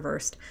shows up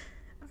reversed,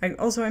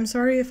 I'm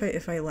sorry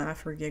if I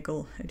laugh or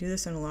giggle. I do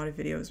this in a lot of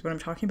videos. When I'm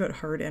talking about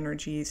hard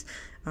energies,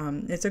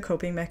 it's a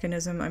coping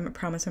mechanism. I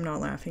promise I'm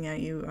not laughing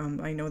at you.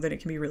 I know that it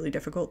can be really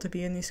difficult to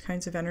be in these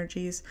kinds of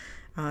energies.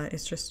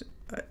 It's just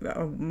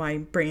my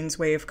brain's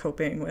way of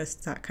coping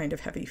with that kind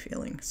of heavy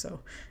feeling.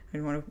 So I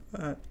want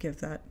to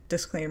give that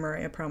disclaimer.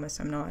 I promise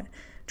I'm not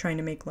trying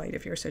to make light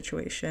of your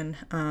situation.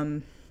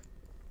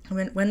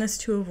 When this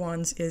Two of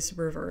Wands is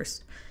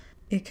reversed,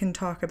 it can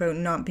talk about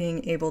not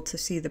being able to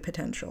see the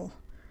potential,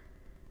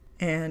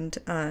 and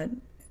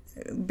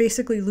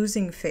basically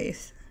losing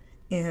faith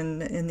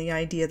in the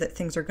idea that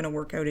things are going to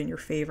work out in your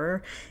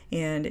favor.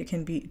 And it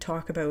can be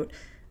talk about,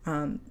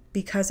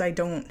 because I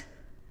don't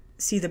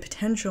see the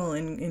potential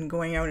in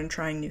going out and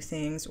trying new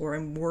things, or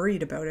I'm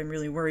worried about it, I'm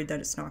really worried that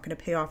it's not going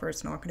to pay off or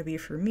it's not going to be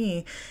for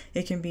me.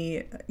 It can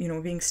be,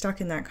 being stuck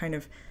in that kind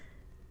of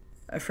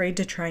afraid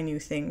to try new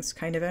things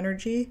kind of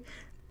energy,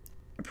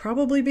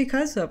 probably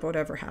because of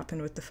whatever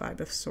happened with the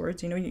Five of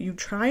Swords. You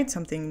tried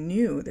something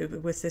new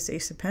with this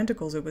Ace of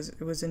Pentacles.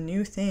 It was a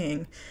new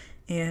thing,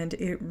 and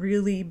it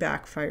really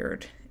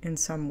backfired in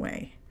some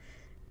way.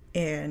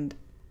 And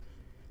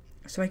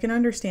so I can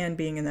understand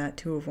being in that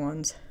Two of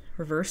Wands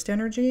reversed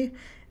energy.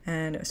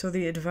 And so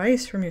the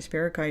advice from your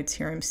spirit guides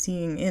here, I'm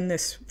seeing in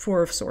this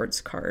Four of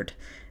Swords card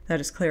that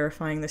is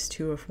clarifying this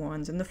Two of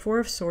Wands. And the Four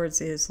of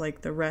Swords is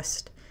like the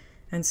rest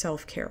and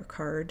self-care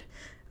card.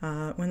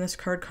 When this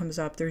card comes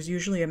up, there's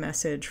usually a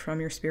message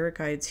from your spirit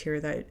guides here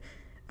that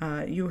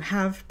you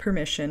have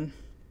permission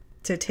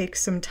to take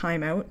some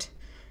time out,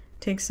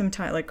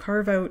 like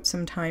carve out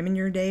some time in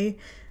your day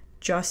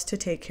just to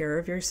take care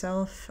of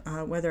yourself,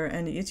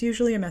 and it's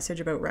usually a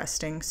message about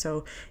resting.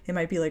 So it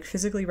might be like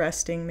physically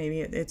resting.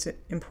 Maybe it's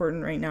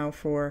important right now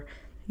for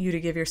you to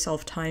give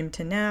yourself time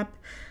to nap.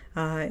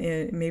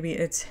 Maybe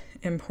it's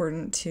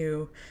important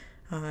to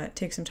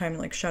take some time to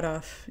like shut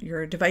off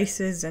your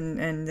devices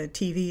and the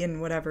TV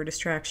and whatever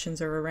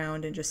distractions are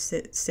around, and just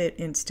sit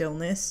in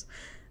stillness,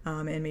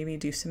 and maybe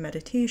do some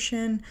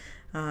meditation.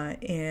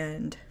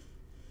 And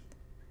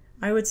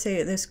I would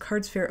say this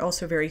card's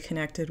also very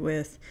connected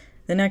with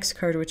the next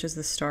card, which is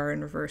the Star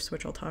in reverse,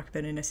 which I'll talk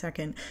about in a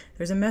second.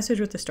 There's a message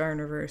with the Star in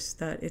reverse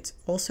that it's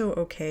also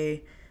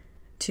okay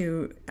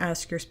to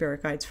ask your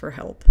spirit guides for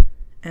help.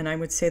 And I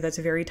would say that's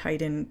very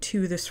tied in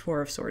to this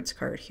Four of Swords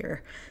card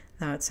here.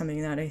 That's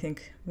something that I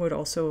think would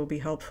also be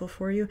helpful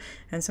for you.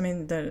 And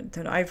something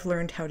that I've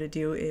learned how to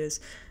do is,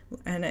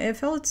 and it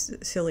felt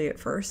silly at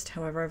first,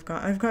 however,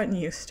 I've gotten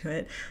used to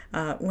it.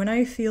 When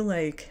I feel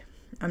like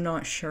I'm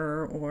not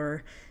sure,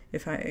 or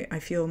if I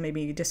feel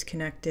maybe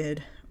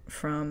disconnected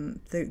from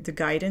the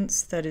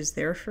guidance that is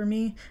there for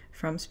me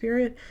from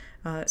spirit,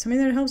 something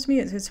that helps me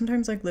is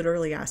sometimes like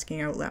literally asking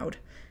out loud.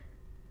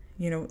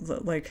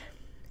 Like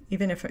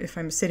even if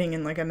I'm sitting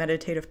in like a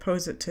meditative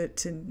pose,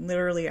 to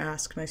literally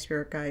ask my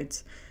spirit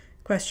guides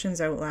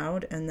questions out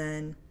loud and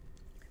then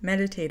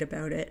meditate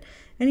about it.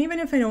 And even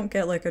if I don't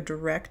get like a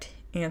direct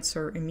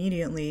answer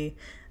immediately,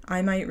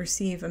 I might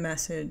receive a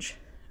message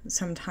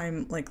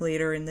sometime like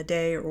later in the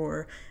day,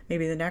 or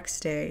maybe the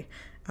next day.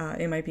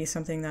 It might be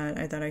something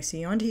that I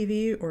see on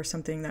TV, or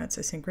something that's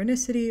a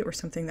synchronicity, or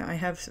something that I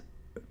have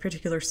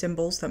particular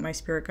symbols that my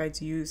spirit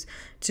guides use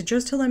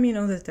to let me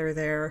know that they're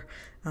there,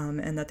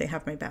 and that they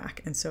have my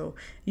back. And so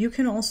you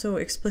can also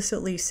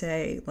explicitly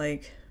say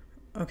like,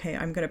 okay,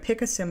 I'm going to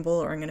pick a symbol,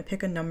 or I'm going to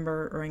pick a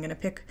number, or I'm going to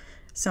pick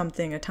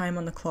something, a time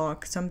on the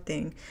clock,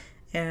 something.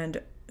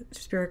 And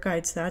spirit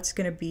guides, that's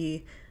going to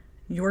be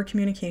your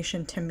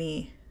communication to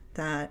me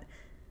that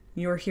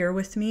you're here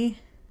with me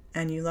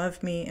and you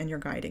love me and you're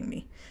guiding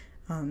me.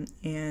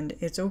 And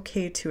it's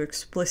okay to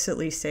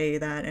explicitly say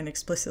that and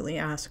explicitly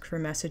ask for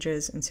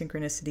messages and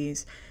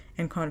synchronicities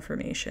and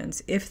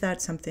confirmations if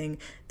that's something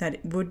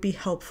that would be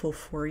helpful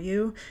for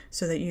you,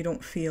 so that you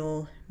don't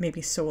feel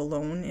maybe so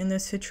alone in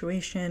this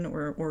situation,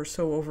 or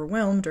so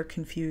overwhelmed or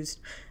confused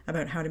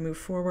about how to move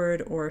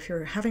forward, or if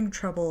you're having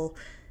trouble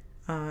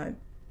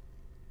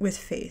with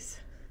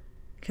faith.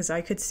 Because I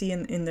could see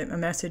in a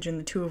message in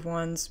the Two of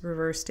Wands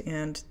reversed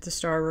and the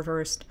Star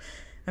reversed,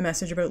 a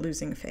message about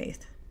losing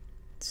faith.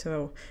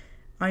 So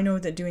I know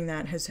that doing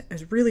that has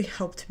really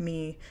helped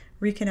me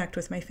reconnect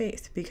with my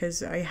faith,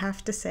 because I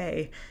have to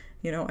say,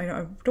 I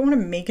don't want to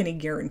make any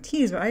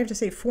guarantees, but I have to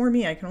say, for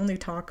me, I can only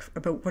talk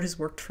about what has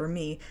worked for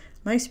me.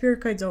 My spirit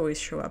guides always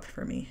show up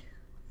for me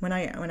when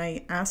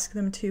I ask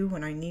them to,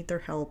 when I need their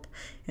help.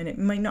 And it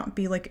might not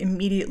be like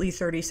immediately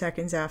 30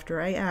 seconds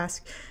after I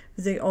ask,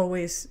 but they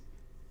always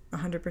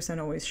 100%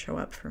 always show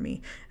up for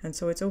me. And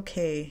so it's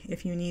okay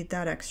if you need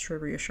that extra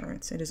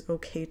reassurance. It is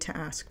okay to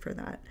ask for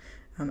that.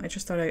 I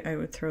just thought I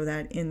would throw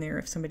that in there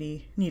if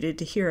somebody needed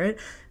to hear it.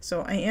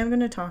 So I am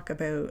going to talk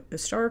about the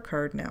Star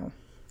card now.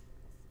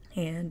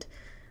 And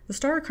the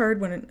Star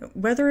card,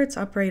 whether it's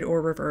upright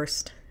or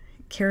reversed,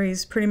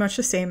 carries pretty much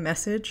the same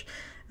message.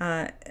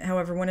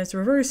 However, when it's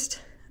reversed,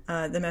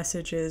 the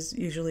message is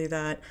usually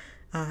that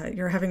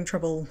you're having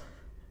trouble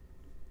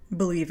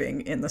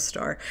believing in the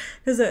star,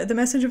 because the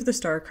message of the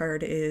Star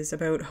card is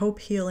about hope,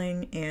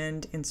 healing,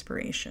 and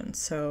inspiration.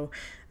 So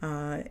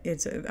I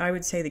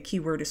would say the key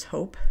word is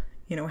hope.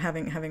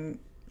 Having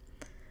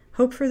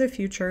hope for the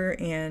future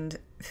and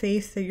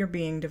faith that you're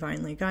being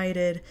divinely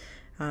guided,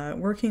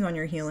 working on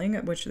your healing,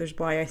 which there's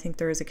why I think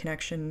there is a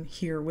connection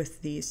here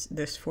with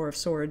this Four of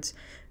Swords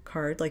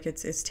card. Like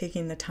it's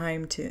taking the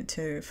time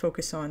to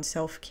focus on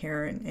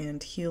self-care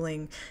and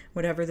healing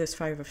whatever this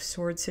Five of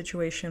Swords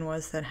situation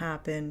was that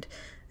happened,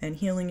 and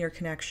healing your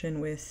connection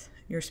with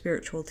your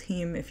spiritual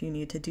team if you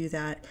need to do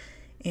that,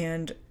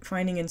 and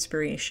finding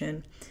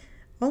inspiration.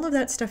 All of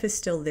that stuff is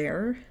still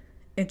there.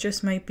 It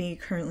just might be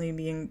currently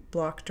being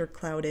blocked or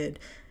clouded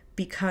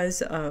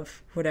because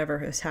of whatever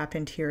has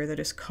happened here that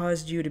has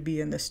caused you to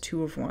be in this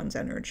Two of Wands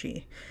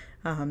energy.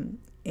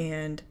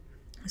 And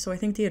so I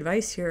think the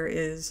advice here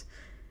is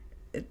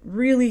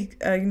really,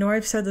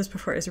 I've said this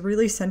before, is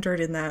really centered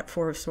in that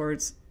Four of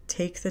Swords.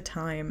 Take the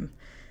time,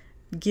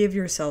 give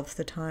yourself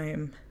the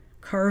time,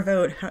 carve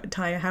out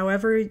time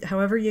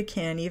however you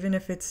can, even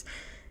if it's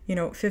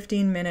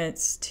 15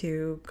 minutes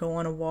to go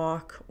on a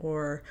walk,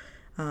 or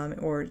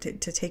to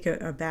take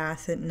a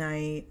bath at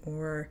night,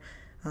 or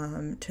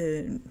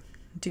to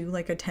do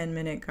like a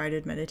 10-minute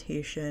guided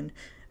meditation.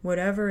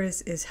 Whatever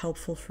is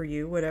helpful for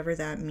you, whatever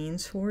that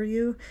means for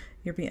you,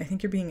 I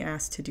think you're being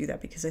asked to do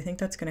that, because I think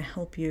that's going to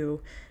help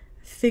you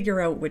figure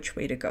out which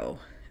way to go,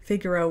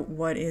 figure out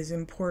what is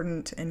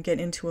important, and get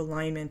into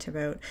alignment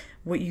about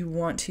what you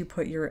want to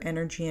put your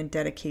energy and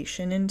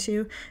dedication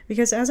into.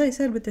 Because as I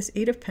said, with this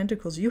Eight of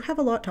Pentacles, you have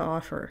a lot to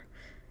offer.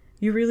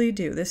 You really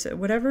do. This,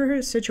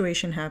 whatever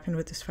situation happened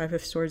with this Five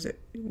of Swords, it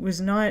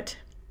was not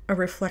a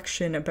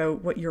reflection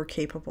about what you're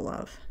capable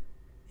of.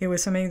 It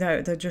was something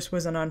that just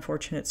was an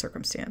unfortunate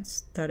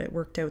circumstance that it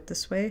worked out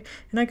this way.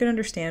 And I can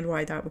understand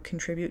why that would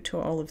contribute to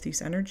all of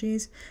these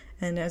energies.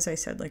 And as I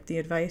said, like, the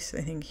advice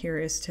I think here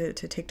is to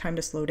take time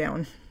to slow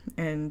down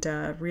and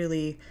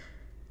really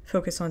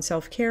focus on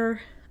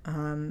self-care,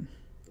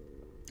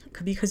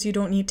 because you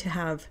don't need to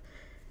have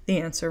the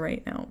answer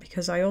right now.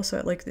 Because I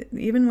also, like,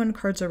 even when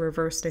cards are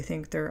reversed, I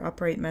think their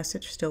upright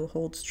message still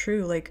holds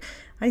true. Like,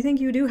 I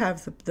think you do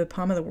have the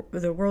palm of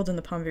the world in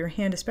the palm of your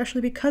hand, especially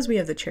because we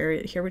have the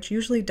Chariot here, which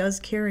usually does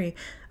carry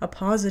a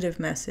positive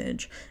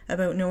message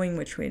about knowing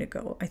which way to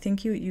go. I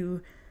think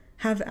you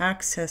have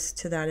access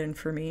to that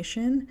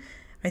information.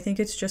 I think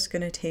it's just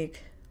going to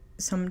take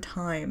some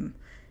time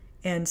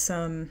and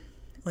some,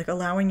 like,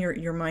 allowing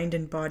your mind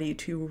and body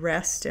to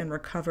rest and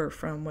recover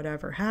from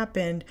whatever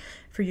happened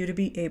for you to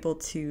be able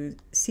to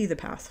see the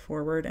path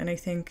forward. And I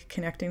think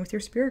connecting with your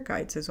spirit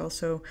guides is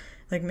also,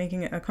 like,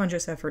 making a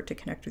conscious effort to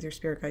connect with your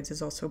spirit guides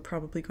is also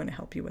probably going to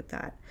help you with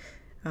that,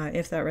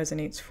 if that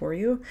resonates for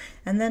you.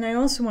 And then I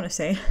also want to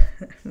say,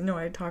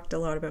 I talked a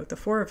lot about the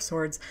Four of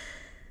Swords.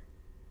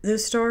 The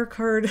Star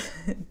card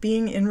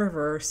being in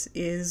reverse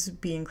is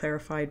being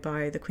clarified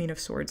by the Queen of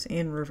Swords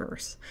in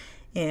reverse.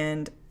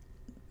 And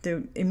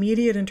the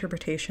immediate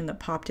interpretation that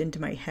popped into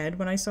my head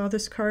when I saw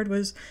this card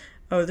was,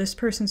 oh, this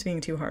person's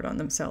being too hard on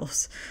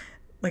themselves.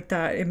 Like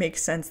that, it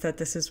makes sense that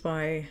this is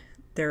why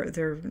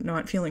they're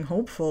not feeling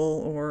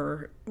hopeful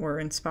or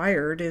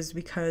inspired, is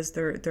because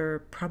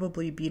they're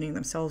probably beating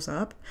themselves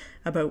up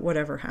about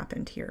whatever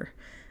happened here.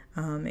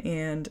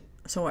 And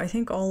so I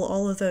think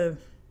all of the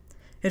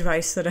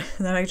advice that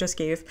I just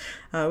gave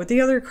with the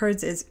other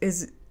cards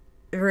is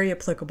very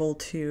applicable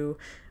to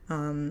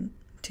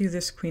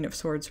this Queen of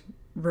Swords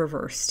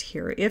reversed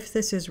here. If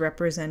this is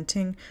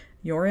representing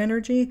your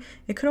energy,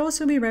 it could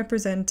also be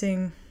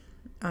representing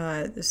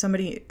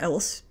somebody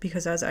else,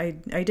 because as I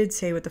did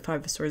say with the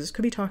Five of Swords, this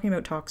could be talking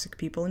about toxic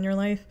people in your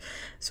life.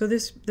 So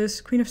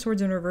this Queen of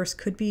Swords in reverse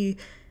could be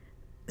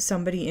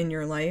somebody in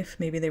your life.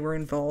 Maybe they were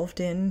involved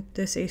in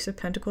this Ace of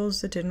Pentacles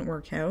that didn't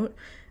work out,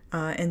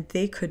 and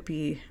they could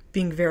be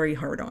being very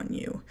hard on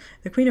you.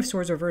 The Queen of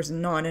Swords reverse is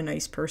not a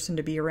nice person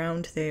to be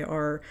around. They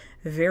are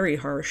very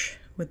harsh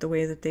with the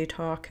way that they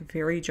talk,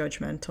 very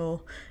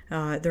judgmental.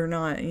 They're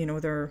not,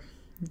 they're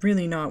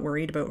really not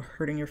worried about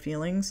hurting your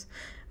feelings.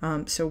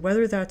 So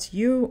whether that's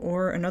you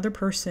or another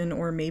person,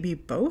 or maybe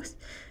both,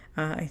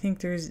 I think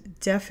there's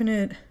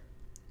definite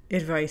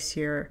advice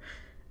here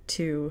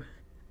to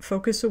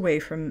focus away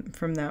from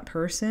that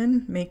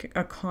person, make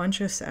a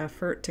conscious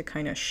effort to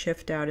kind of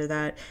shift out of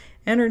that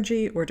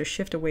energy, or to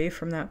shift away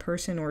from that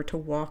person, or to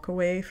walk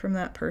away from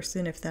that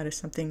person if that is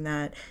something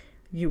that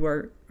you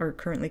are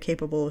currently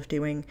capable of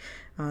doing.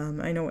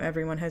 I know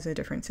everyone has a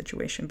different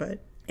situation, but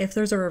if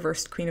there's a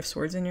reversed Queen of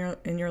Swords in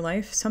your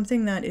life,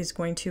 something that is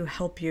going to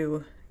help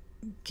you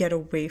get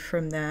away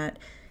from that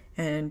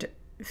and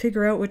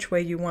figure out which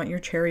way you want your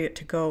Chariot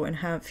to go,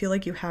 and feel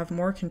like you have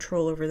more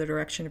control over the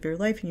direction of your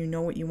life, and you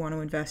know what you want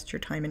to invest your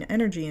time and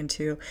energy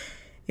into,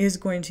 is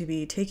going to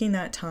be taking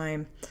that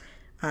time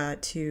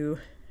to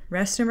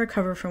rest and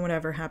recover from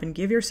whatever happened.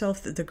 Give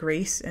yourself the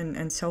grace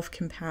and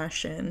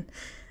self-compassion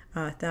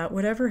that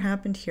whatever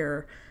happened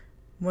here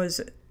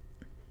was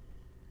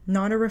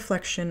not a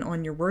reflection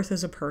on your worth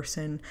as a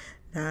person,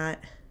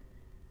 that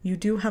you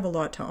do have a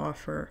lot to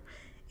offer,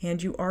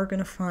 and you are going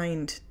to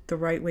find the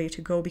right way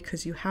to go,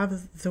 because you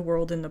have the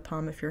world in the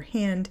palm of your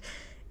hand.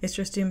 It's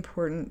just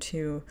important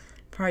to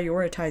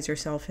prioritize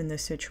yourself in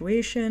this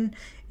situation.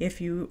 If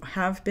you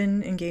have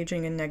been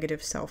engaging in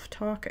negative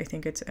self-talk, I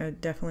think it's a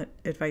definite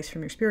advice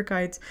from your spirit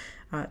guides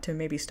to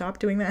maybe stop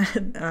doing that.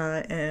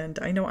 And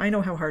I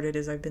know how hard it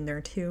is. I've been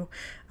there too.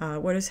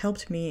 What has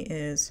helped me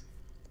is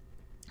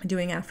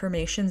doing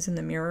affirmations in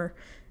the mirror.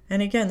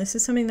 And again, this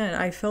is something that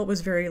I felt was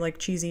very like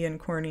cheesy and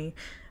corny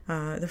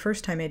the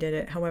first time I did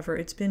it. However,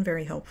 it's been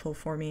very helpful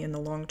for me in the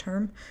long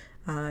term.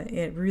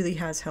 It really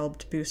has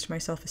helped boost my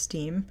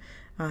self-esteem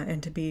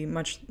and to be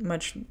much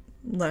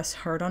less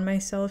hard on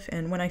myself.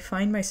 And when I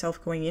find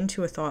myself going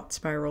into a thought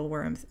spiral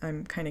where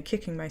I'm kind of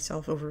kicking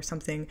myself over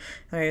something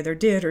that I either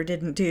did or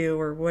didn't do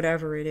or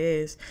whatever it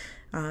is,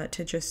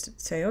 to just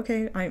say,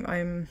 okay,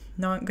 I'm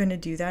not going to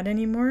do that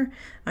anymore.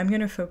 I'm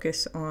going to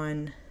focus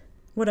on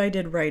what I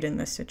did right in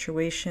this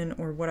situation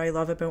or what I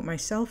love about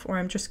myself, or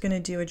I'm just going to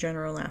do a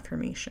general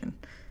affirmation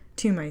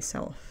to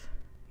myself.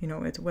 You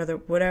know, it's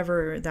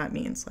whatever that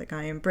means. Like,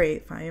 I am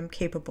brave, I am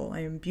capable, I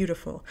am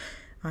beautiful,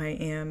 I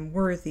am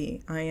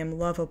worthy, I am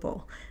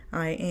lovable,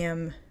 I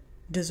am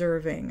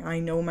deserving, I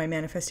know my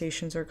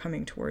manifestations are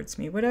coming towards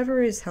me.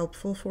 Whatever is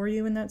helpful for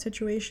you in that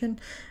situation,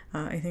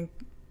 I think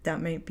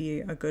that might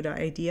be a good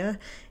idea.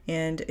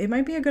 And it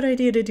might be a good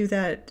idea to do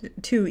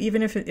that too,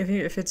 even if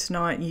it's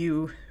not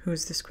you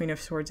who's this Queen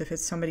of Swords, if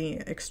it's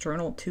somebody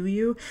external to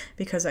you,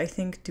 because I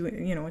think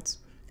it's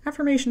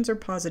affirmations are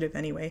positive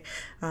anyway,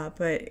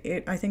 but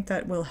I think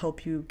that will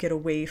help you get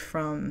away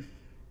from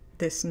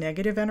this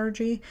negative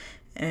energy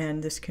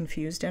and this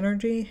confused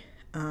energy,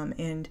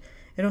 and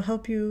it'll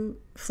help you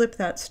flip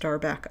that star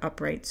back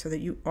upright so that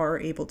you are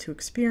able to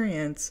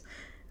experience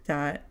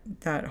that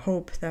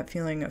hope, that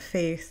feeling of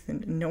faith,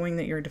 and knowing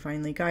that you're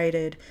divinely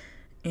guided,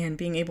 and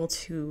being able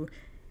to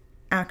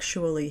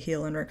actually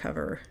heal and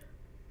recover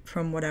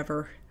from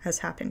whatever has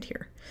happened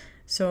here.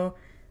 So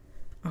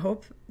I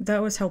hope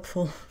that was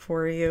helpful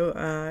for you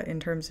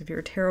in terms of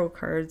your tarot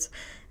cards.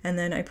 And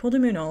then I pulled a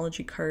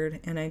Moonology card,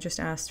 and I just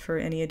asked for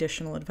any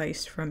additional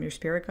advice from your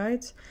spirit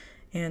guides.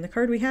 And the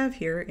card we have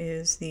here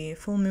is the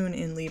full moon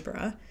in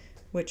Libra,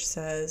 which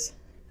says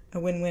a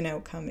win-win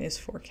outcome is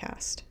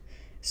forecast.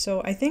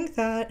 So I think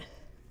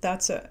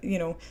that's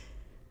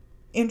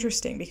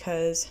interesting,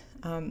 because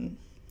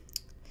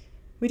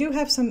we do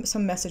have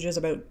some messages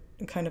about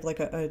kind of like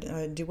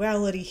a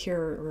duality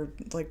here, or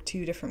like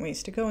two different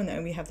ways to go, and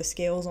then we have the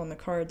scales on the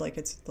card, like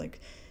it's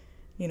like,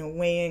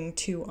 weighing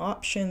two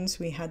options.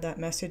 We had that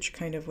message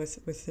kind of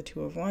with the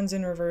Two of Wands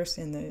in reverse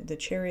and the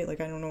Chariot, like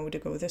I don't know to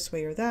go this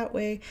way or that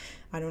way.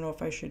 I don't know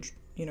if I should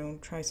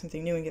try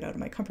something new and get out of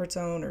my comfort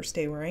zone, or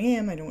stay where I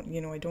am. I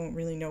don't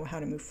really know how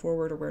to move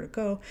forward or where to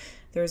go.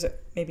 There's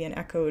maybe an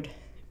echoed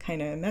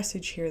kind of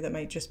message here that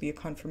might just be a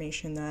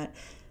confirmation that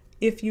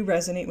if you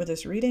resonate with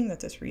this reading, that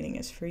this reading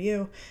is for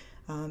you.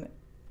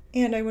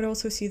 And I would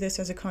also see this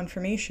as a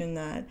confirmation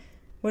that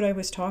what I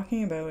was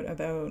talking about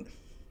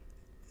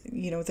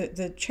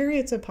the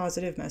Chariot's a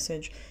positive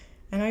message,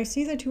 and I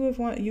see the Two of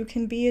Wands. You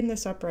can be in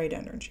this upright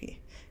energy.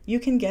 You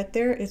can get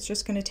there. It's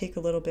just going to take a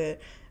little bit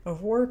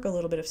of work, a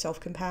little bit of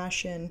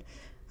self-compassion,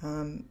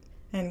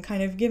 and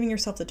kind of giving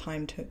yourself the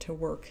time to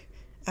work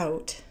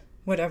out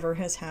whatever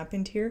has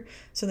happened here,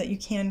 so that you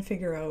can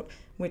figure out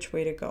which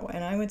way to go.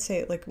 And I would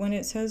say, like, when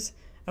it says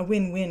a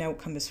win-win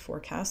outcome is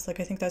forecast,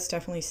 like, I think that's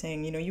definitely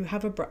saying, you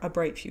have a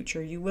bright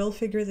future. You will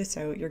figure this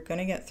out. You're going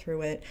to get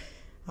through it.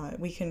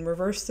 We can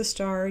reverse the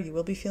star. You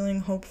will be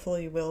feeling hopeful.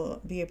 You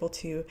will be able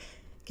to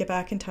get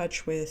back in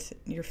touch with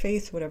your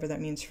faith, whatever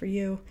that means for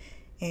you.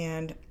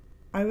 And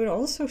I would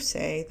also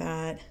say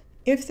that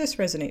if this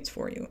resonates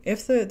for you,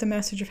 if the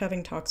message of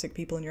having toxic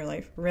people in your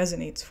life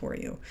resonates for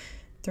you,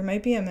 there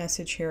might be a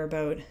message here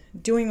about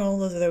doing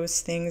all of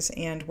those things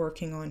and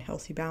working on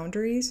healthy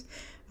boundaries,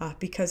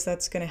 because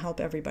that's going to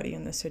help everybody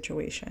in this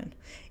situation.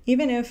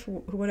 Even if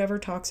whatever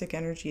toxic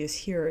energy is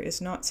here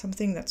is not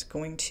something that's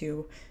going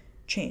to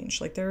change.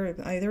 Like, there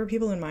are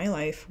people in my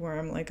life where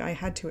I'm like, I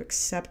had to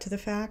accept the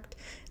fact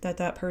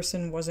that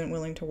person wasn't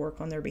willing to work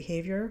on their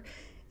behavior.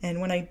 And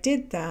when I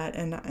did that,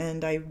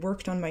 and I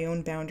worked on my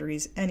own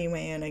boundaries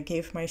anyway, and I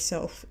gave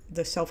myself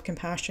the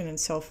self-compassion and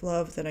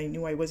self-love that I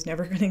knew I was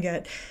never going to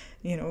get,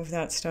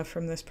 that stuff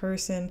from this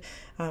person,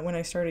 when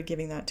I started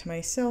giving that to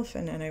myself,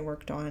 and I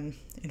worked on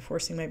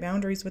enforcing my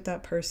boundaries with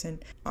that person,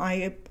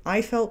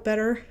 I felt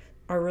better,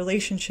 our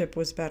relationship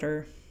was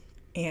better,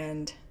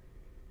 and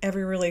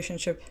every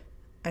relationship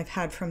I've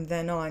had from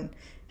then on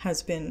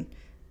has been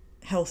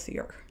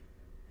healthier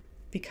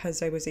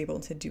because I was able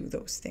to do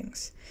those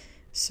things.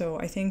 So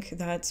I think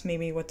that's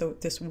maybe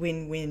what this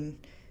win-win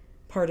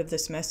part of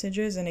this message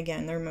is. And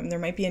again, there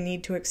might be a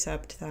need to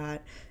accept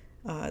that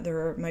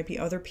there might be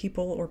other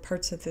people or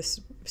parts of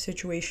this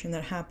situation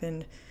that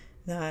happened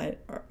that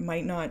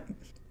might not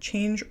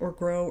change or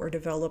grow or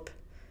develop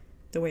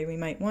the way we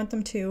might want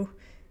them to,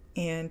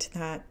 and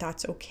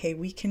that's okay.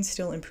 We can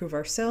still improve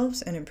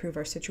ourselves and improve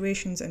our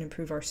situations and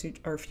improve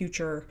our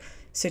future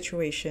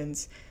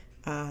situations,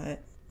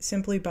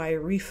 simply by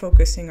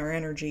refocusing our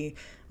energy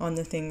on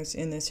the things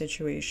in the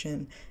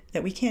situation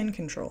that we can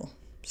control,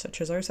 such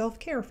as our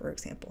self-care, for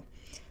example.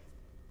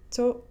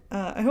 So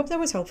I hope that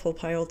was helpful,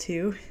 Pile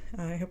 2.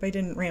 I hope I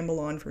didn't ramble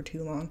on for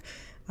too long.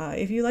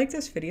 If you like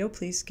this video,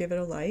 please give it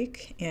a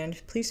like, and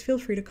please feel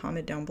free to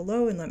comment down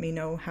below and let me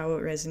know how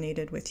it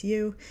resonated with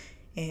you.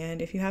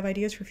 And if you have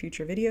ideas for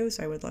future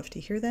videos, I would love to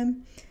hear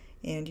them.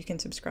 And you can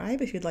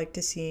subscribe if you'd like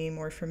to see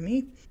more from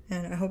me.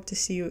 And I hope to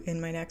see you in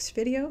my next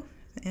video.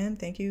 And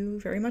thank you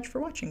very much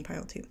for watching,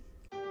 Pile 2.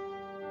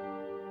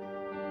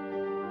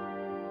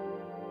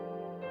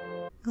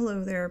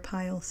 Hello there,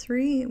 Pile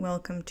 3.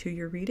 Welcome to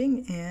your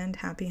reading, and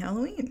happy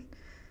Halloween.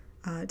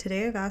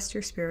 Today I've asked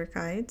your spirit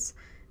guides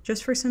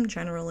just for some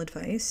general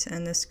advice,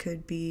 and this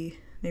could be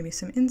maybe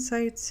some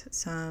insights,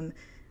 some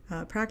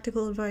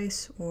practical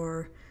advice,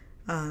 or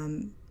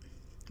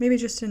maybe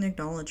just an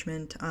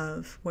acknowledgement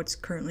of what's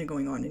currently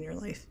going on in your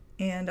life.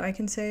 And I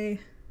can say,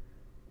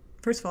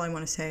 first of all, I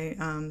want to say,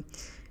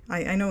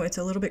 I know it's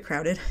a little bit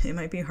crowded. It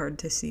might be hard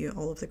to see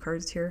all of the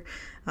cards here.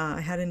 I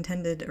had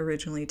intended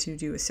originally to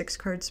do a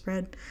 6-card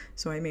spread,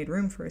 so I made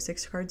room for a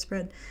 6-card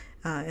spread.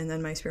 And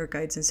then my spirit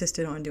guides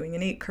insisted on doing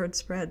an 8-card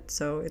spread,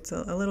 so it's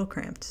a little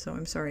cramped, so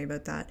I'm sorry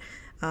about that.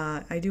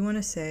 I do want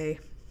to say,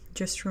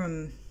 just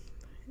from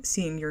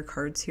seeing your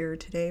cards here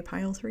today,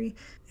 pile 3,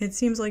 it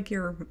seems like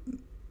you're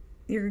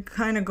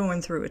kind of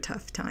going through a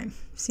tough time.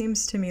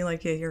 Seems to me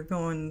like you're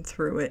going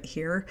through it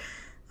here.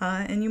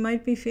 And you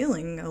might be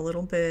feeling a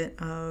little bit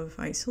of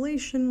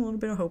isolation, a little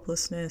bit of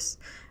hopelessness.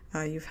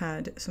 You've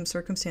had some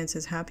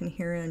circumstances happen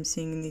here. I'm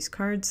seeing in these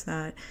cards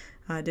that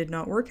did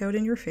not work out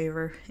in your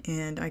favor,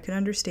 and I can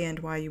understand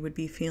why you would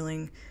be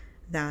feeling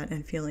that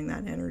and feeling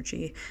that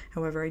energy.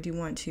 However, I do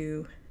want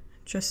to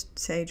just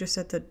say, just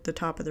at the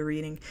top of the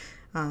reading,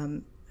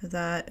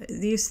 that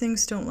these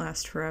things don't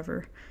last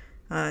forever.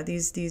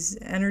 These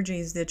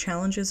energies, the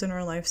challenges in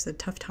our lives, the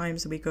tough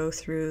times that we go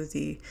through,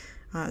 the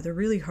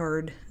really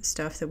hard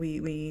stuff that we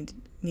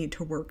need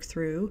to work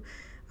through,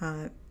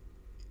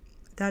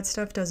 that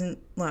stuff doesn't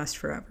last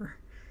forever.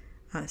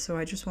 So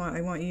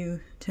I want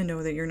you to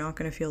know that you're not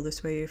going to feel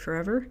this way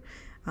forever.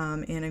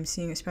 And I'm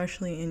seeing,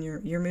 especially in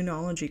your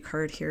Moonology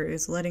card here,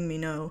 is letting me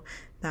know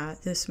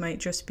that this might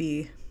just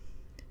be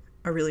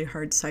a really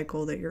hard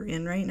cycle that you're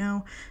in right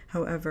now.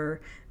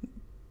 However,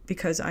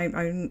 because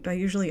I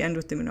usually end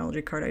with the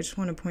Moonology card, I just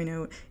want to point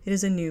out it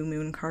is a new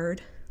moon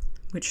card,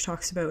 which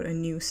talks about a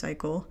new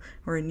cycle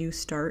or a new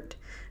start.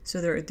 So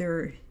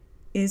there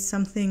is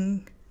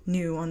something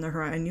new on the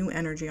horizon, a new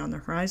energy on the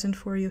horizon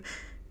for you.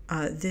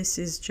 This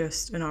is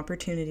just an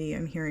opportunity.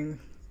 I'm hearing,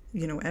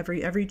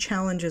 every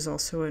challenge is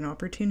also an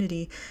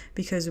opportunity,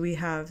 because we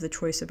have the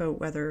choice about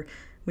whether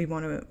we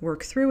want to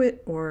work through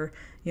it or,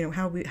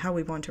 how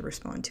we want to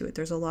respond to it.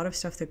 There's a lot of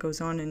stuff that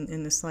goes on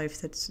in this life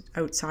that's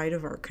outside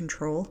of our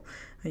control.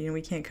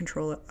 We can't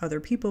control other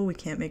people. We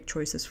can't make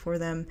choices for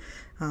them.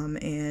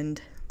 And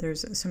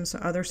there's some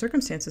other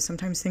circumstances.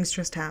 Sometimes things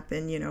just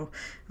happen,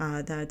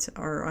 that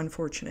are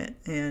unfortunate.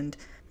 And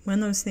when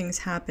those things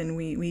happen,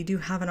 we do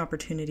have an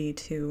opportunity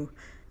to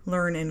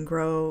learn and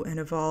grow and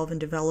evolve and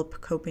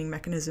develop coping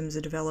mechanisms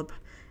and develop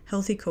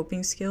healthy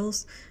coping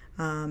skills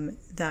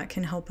that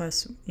can help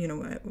us,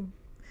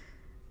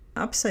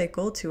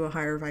 upcycle to a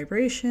higher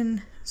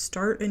vibration,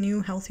 start a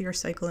new, healthier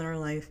cycle in our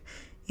life,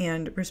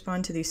 and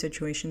respond to these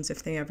situations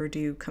if they ever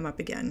do come up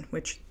again,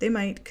 which they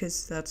might,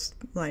 because that's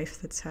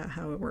life, that's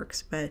how it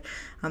works. But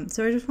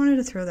so I just wanted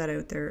to throw that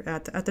out there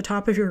at the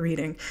top of your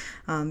reading,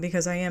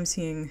 because I am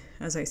seeing,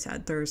 as I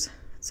said, there's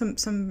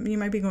some you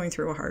might be going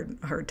through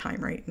a hard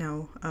time right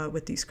now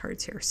with these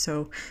cards here.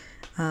 So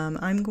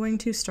I'm going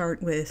to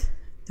start with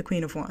the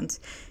Queen of Wands,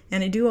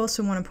 and I do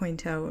also want to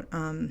point out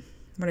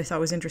what I thought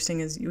was interesting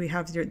is we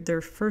have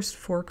their first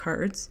 4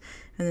 cards,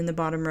 and then the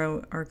bottom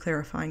row are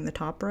clarifying the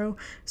top row.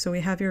 So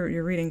we have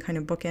your reading kind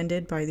of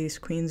bookended by these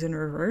queens in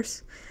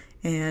reverse.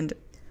 And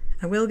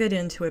I will get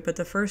into it, but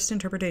the first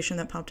interpretation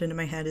that popped into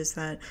my head is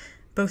that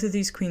both of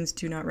these queens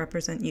do not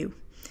represent you.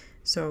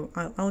 So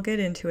I'll get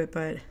into it,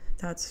 but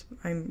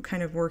I'm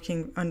kind of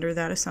working under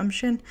that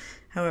assumption.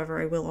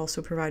 However, I will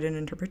also provide an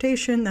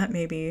interpretation that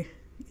maybe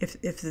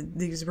if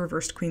these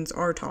reversed queens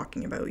are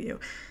talking about you.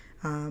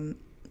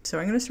 So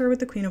I'm going to start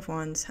with the Queen of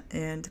Wands,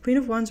 and the Queen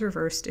of Wands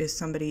reversed is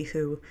somebody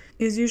who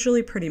is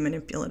usually pretty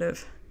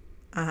manipulative.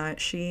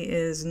 She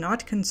is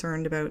not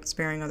concerned about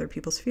sparing other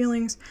people's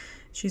feelings.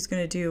 She's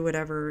going to do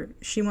whatever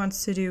she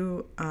wants to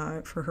do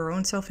for her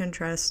own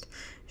self-interest.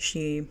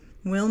 She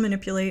will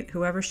manipulate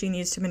whoever she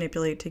needs to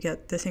manipulate to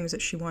get the things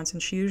that she wants,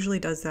 and she usually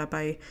does that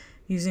by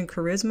using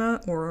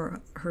charisma or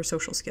her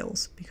social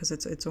skills, because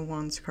it's a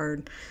Wands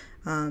card.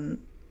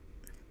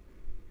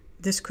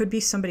 This could be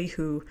somebody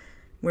who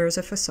wears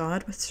a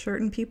facade with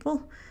certain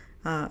people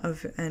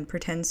and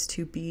pretends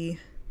to be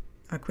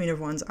a Queen of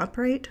Wands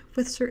upright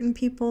with certain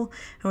people.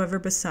 However,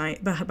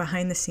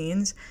 behind the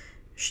scenes,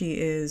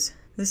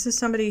 this is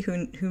somebody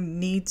who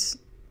needs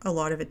a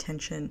lot of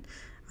attention.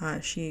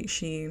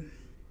 She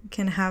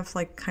can have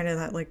kind of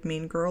that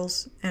Mean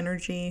Girls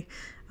energy.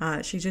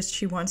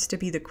 She wants to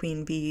be the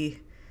queen bee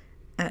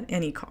at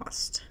any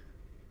cost.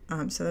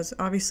 So that's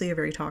obviously a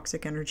very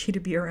toxic energy to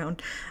be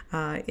around.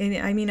 And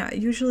I mean,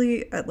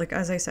 usually,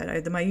 as I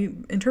said, my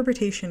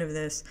interpretation of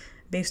this,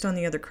 based on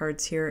the other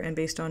cards here and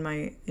based on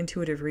my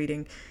intuitive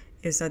reading,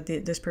 is that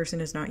this person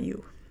is not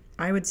you.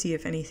 I would see,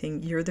 if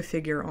anything, you're the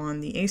figure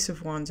on the Ace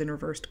of Wands in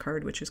reversed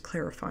card, which is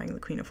clarifying the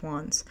Queen of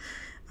Wands.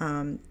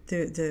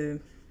 The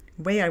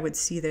way I would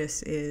see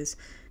this is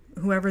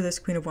whoever this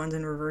Queen of Wands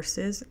in reverse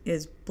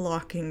is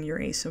blocking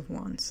your Ace of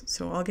Wands.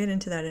 So I'll get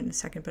into that in a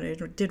second, but I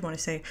did want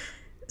to say,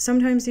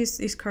 sometimes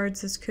these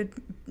cards, this could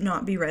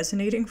not be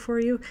resonating for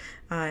you,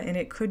 and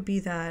it could be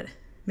that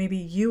maybe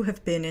you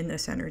have been in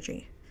this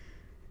energy.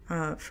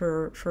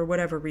 for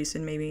whatever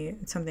reason. Maybe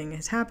something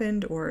has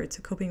happened or it's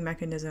a coping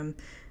mechanism,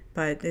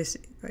 but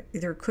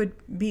there could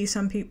be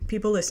some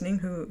people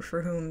listening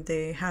for whom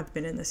they have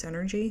been in this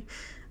energy.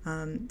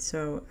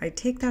 So I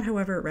take that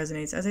however it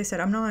resonates. As I said,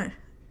 I'm not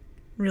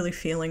really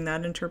feeling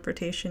that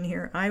interpretation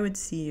here. I would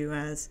see you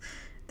as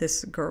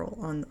this girl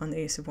on the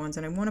Ace of Wands,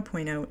 and I want to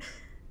point out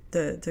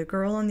the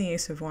girl on the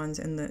Ace of Wands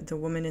and the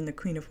woman in the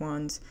Queen of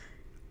Wands,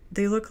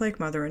 they look like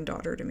mother and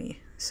daughter to me.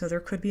 So there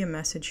could be a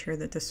message here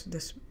that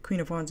this Queen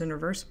of Wands in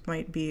reverse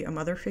might be a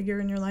mother figure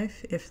in your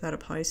life, if that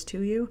applies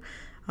to you,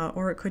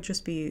 or it could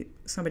just be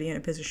somebody in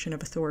a position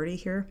of authority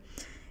here.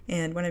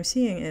 And what I'm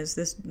seeing is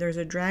there's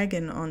a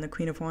dragon on the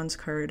Queen of Wands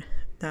card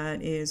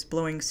that is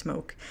blowing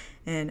smoke,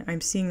 and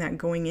I'm seeing that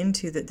going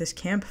into this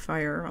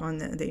campfire on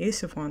the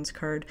Ace of Wands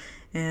card,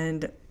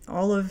 and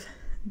all of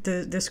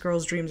this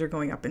girl's dreams are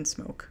going up in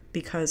smoke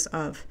because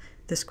of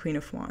this Queen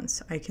of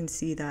Wands. I can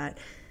see that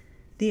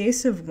the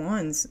Ace of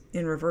Wands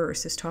in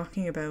reverse is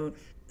talking about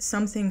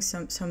something,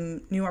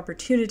 some new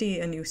opportunity,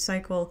 a new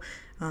cycle,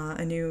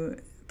 a new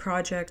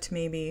project,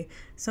 maybe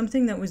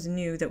something that was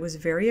new, that was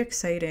very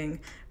exciting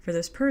for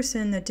this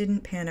person that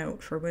didn't pan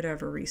out for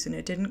whatever reason.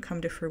 It didn't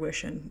come to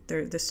fruition.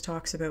 This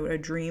talks about a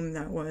dream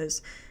that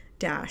was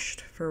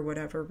dashed for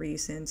whatever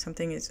reason.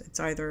 Something it's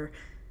either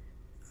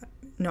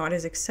not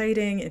as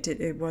exciting,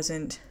 it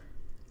wasn't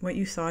what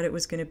you thought it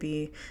was going to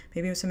be.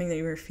 Maybe it was something that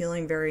you were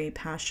feeling very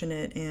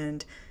passionate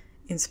and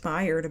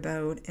inspired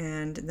about,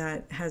 and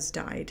that has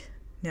died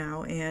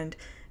now. And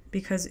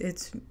because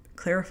it's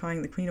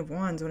clarifying the Queen of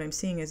Wands, what I'm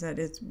seeing is that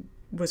it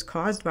was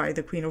caused by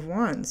the Queen of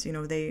Wands.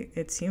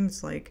 It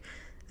seems like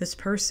this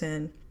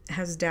person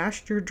has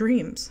dashed your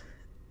dreams,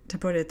 to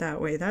put it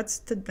that way.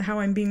 That's how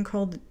I'm being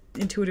called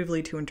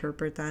intuitively to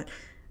interpret that.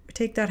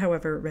 Take that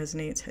however it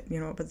resonates,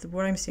 but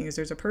what I'm seeing is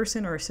there's a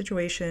person or a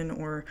situation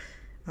or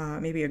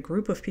maybe a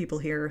group of people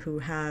here who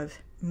have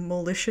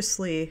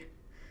maliciously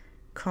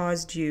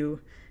caused you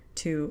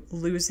to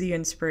lose the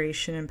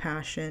inspiration and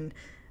passion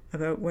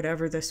about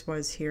whatever this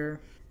was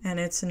here. And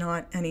it's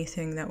not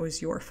anything that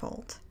was your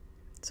fault.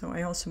 So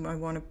I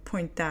want to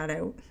point that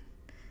out.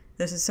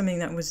 This is something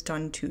that was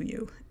done to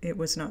you. It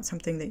was not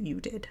something that you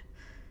did.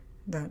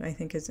 That I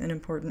think is an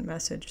important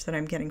message that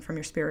I'm getting from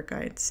your spirit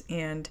guides.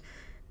 And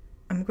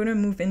I'm going to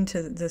move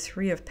into the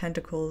Three of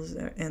Pentacles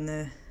and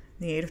the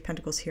Eight of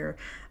Pentacles here.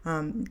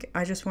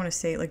 I just want to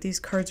say, like, these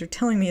cards are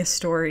telling me a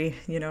story,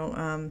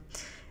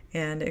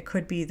 and it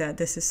could be that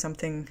this is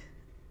something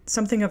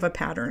of a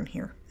pattern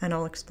here, and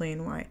I'll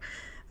explain why.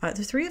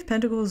 The Three of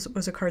Pentacles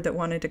was a card that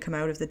wanted to come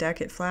out of the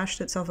deck. It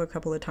flashed itself a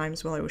couple of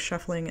times while I was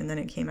shuffling, and then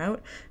it came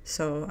out.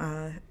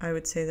 So I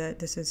would say that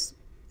this is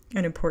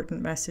an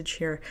important message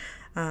here.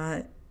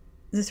 The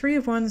Three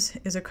of Wands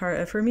is a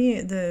card, for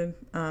me, the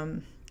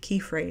key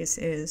phrase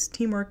is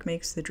teamwork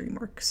makes the dream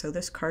work. So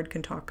this card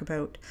can talk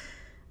about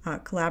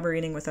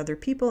collaborating with other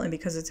people, and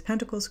because it's a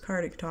Pentacles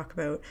card, it can talk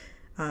about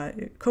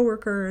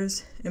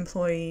co-workers,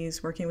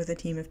 employees, working with a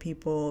team of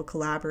people,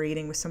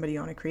 collaborating with somebody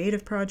on a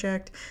creative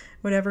project,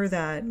 whatever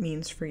that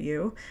means for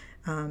you.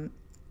 And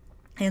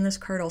this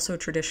card also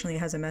traditionally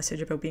has a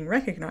message about being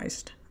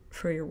recognized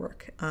for your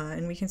work.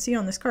 And we can see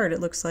on this card, it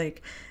looks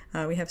like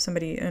we have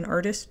somebody, an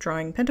artist,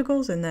 drawing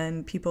pentacles, and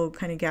then people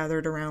kind of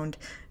gathered around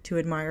to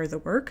admire the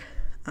work.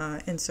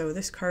 And so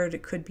this card,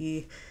 it could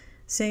be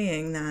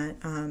saying that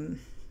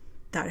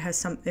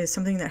is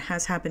something that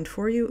has happened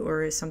for you,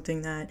 or is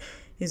something that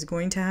is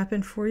going to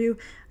happen for you.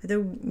 The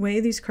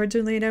way these cards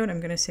are laid out, I'm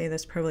going to say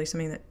that's probably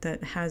something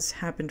that has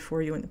happened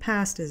for you in the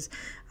past is,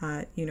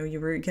 you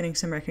were getting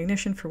some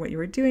recognition for what you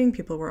were doing.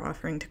 People were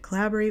offering to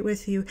collaborate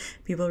with you.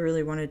 People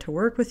really wanted to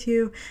work with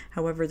you.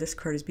 However, this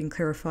card is being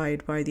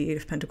clarified by the Eight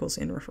of Pentacles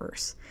in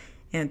reverse.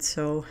 And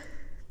so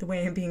the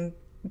way I'm being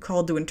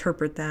called to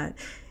interpret that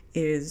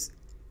is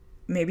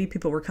maybe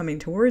people were coming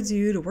towards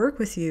you to work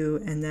with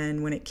you, and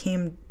then when it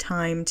came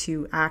time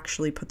to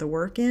actually put the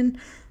work in,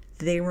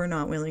 they were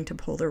not willing to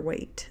pull their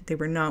weight. They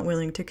were not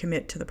willing to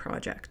commit to the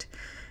project.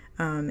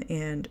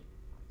 And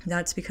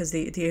that's because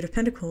the Eight of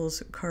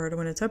Pentacles card,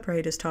 when it's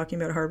upright, is talking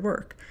about hard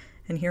work.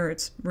 And here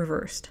it's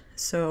reversed.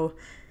 So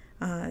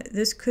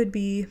this could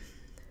be...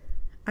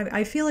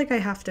 I feel like I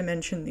have to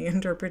mention the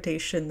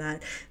interpretation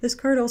that this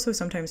card also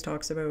sometimes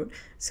talks about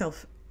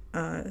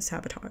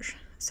self-sabotage.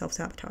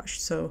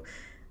 So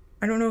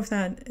I don't know if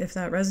that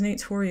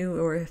resonates for you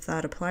or if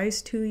that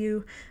applies to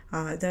you.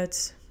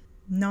 That's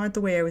not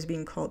the way I was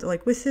being called.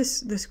 Like with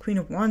this Queen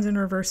of Wands in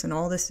reverse and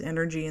all this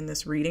energy in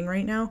this reading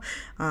right now,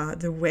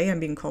 the way I'm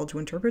being called to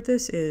interpret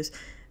this is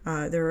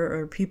there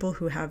are people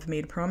who have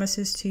made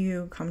promises to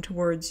you, come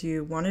towards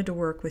you, wanted to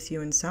work with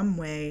you in some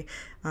way,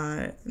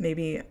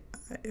 maybe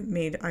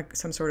made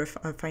some sort of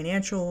a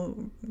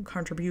financial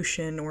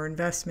contribution or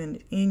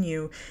investment in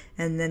you,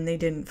 and then they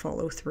didn't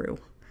follow through.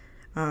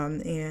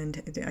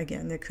 And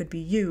again, it could be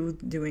you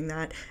doing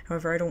that.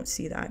 However, I don't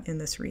see that in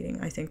this reading.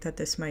 I think that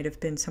this might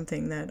have been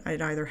something that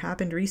had either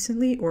happened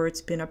recently or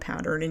it's been a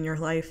pattern in your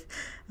life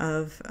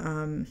of,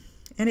 and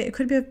it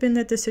could have been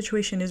that this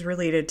situation is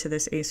related to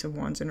this Ace of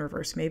Wands in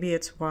reverse. Maybe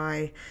it's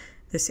why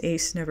this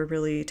ace never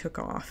really took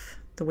off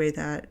the way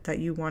that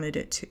you wanted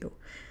it to.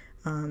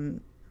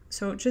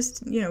 So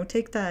just,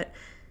 take that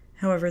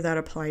however that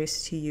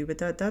applies to you, but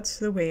that's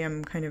the way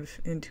I'm kind of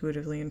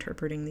intuitively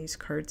interpreting these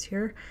cards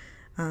here.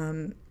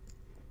 And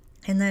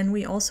then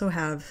we also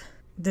have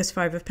this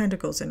Five of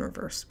Pentacles in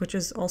reverse, which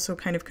is also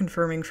kind of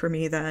confirming for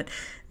me that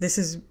this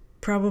is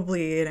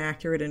probably an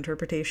accurate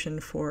interpretation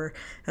for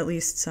at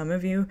least some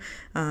of you.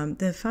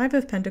 The Five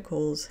of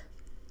Pentacles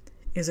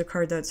is a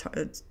card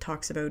that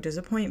talks about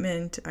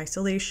disappointment,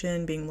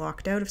 isolation, being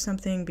locked out of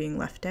something, being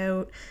left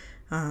out,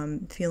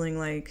 feeling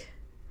like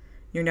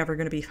you're never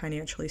going to be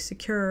financially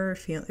secure,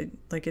 feel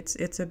like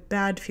it's a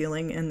bad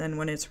feeling. And then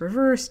when it's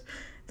reversed,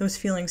 those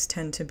feelings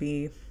tend to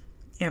be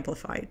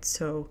amplified.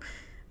 So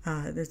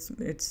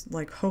it's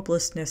like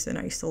hopelessness and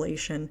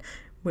isolation,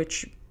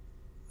 which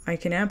I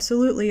can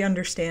absolutely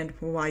understand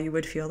why you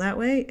would feel that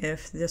way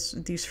if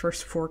these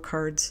first 4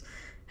 cards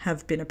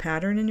have been a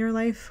pattern in your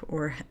life,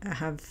 or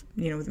have,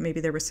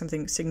 maybe there was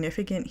something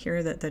significant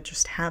here that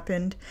just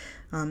happened,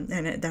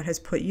 and that has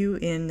put you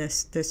in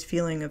this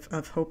feeling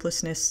of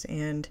hopelessness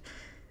and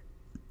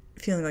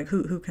feeling like,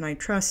 who can I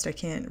trust? I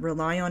can't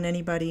rely on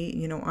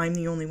anybody. I'm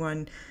the only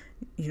one,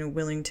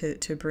 willing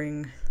to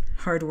bring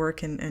hard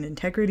work and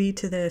integrity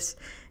to this.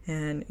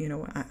 And,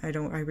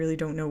 I really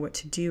don't know what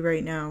to do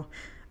right now,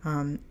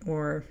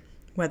 or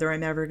whether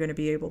I'm ever going to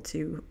be able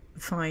to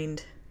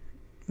find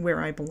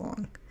where I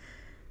belong.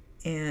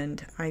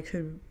 And I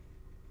could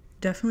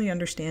definitely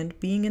understand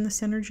being in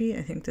this energy.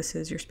 I think this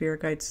is your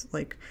spirit guides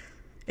like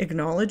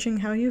acknowledging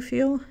how you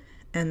feel,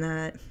 and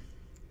that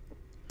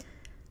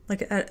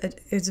like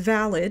it's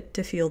valid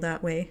to feel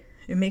that way.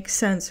 It makes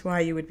sense why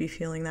you would be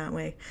feeling that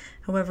way.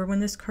 However, when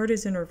this card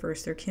is in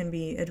reverse, there can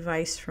be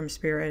advice from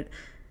spirit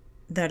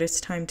that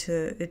it's time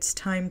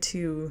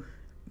to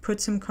put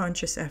some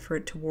conscious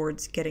effort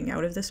towards getting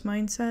out of this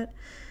mindset.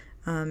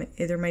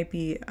 There might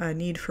be a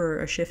need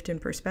for a shift in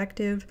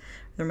perspective.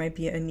 There might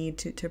be a need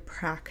to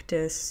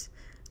practice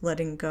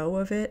letting go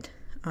of it.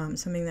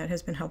 Something that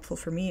has been helpful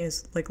for me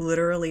is like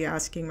literally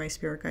asking my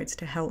spirit guides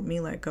to help me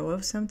let go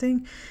of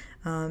something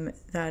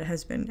that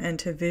has been, and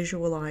to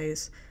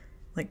visualize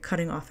like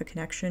cutting off a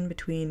connection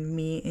between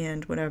me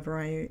and whatever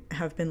I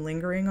have been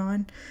lingering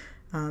on.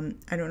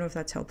 I don't know if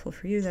that's helpful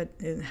for you. That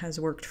it has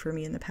worked for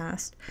me in the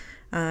past.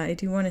 I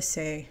do want to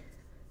say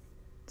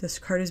this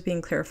card is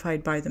being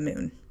clarified by the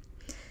moon.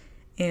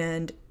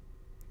 And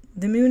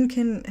the moon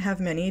can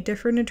have many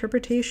different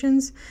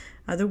interpretations.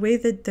 The way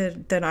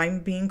that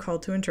I'm being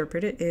called to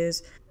interpret it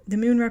is the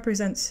moon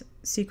represents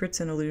secrets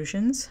and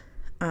illusions.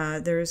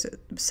 There's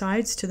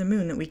sides to the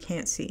moon that we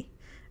can't see.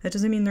 That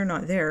doesn't mean they're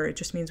not there. It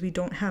just means we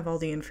don't have all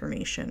the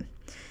information.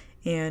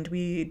 And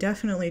we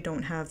definitely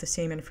don't have the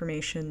same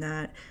information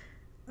that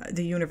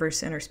the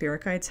universe and our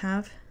spirit guides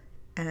have.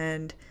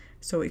 And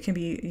so it can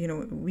be,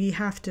 we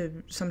have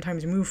to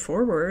sometimes move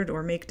forward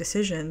or make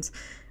decisions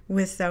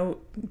without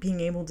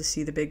being able to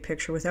see the big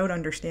picture, without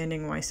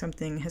understanding why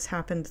something has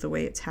happened the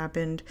way it's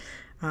happened.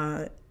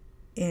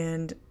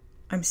 And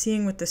I'm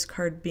seeing with this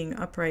card being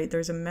upright,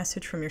 there's a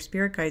message from your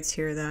spirit guides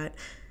here that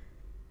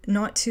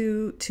not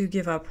to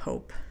give up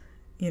hope,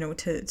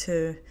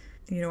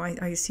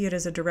 I see it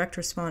as a direct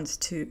response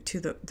to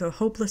the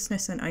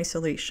hopelessness and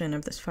isolation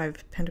of this Five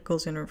of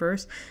Pentacles in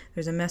reverse.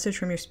 There's a message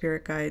from your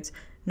spirit guides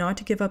not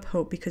to give up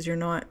hope, because you're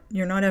not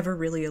ever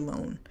really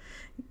alone.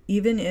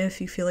 Even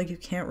if you feel like you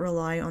can't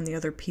rely on the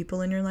other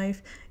people in your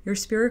life, your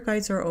spirit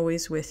guides are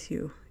always with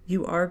you.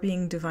 You are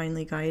being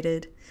divinely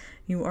guided.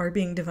 You are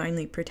being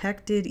divinely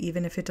protected,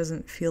 even if it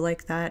doesn't feel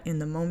like that in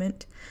the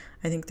moment.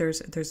 I think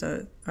there's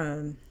a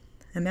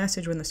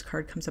message when this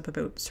card comes up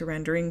about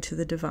surrendering to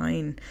the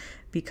divine,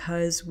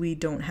 because we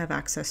don't have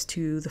access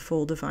to the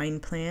full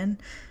divine plan.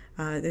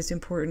 It's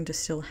important to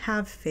still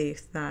have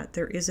faith that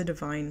there is a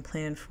divine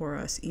plan for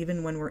us,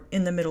 even when we're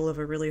in the middle of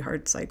a really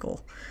hard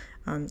cycle.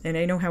 And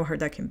I know how hard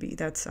that can be.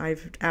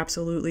 I've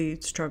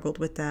absolutely struggled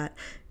with that,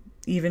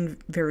 even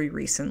very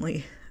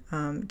recently,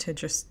 to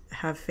just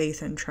have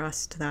faith and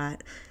trust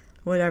that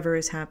whatever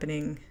is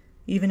happening,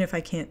 even if I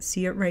can't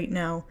see it right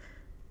now,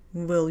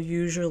 will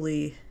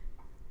usually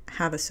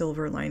have a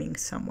silver lining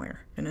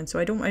somewhere. And so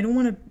I don't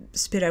want to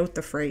spit out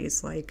the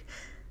phrase like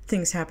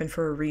things happen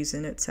for a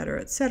reason,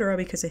 etc.,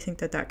 because I think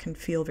that can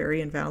feel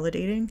very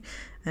invalidating,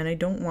 and I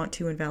don't want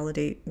to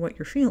invalidate what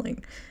you're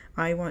feeling.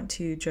 I want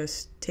to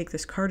just take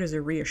this card as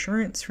a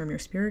reassurance from your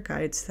spirit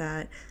guides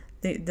that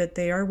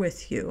they are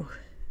with you,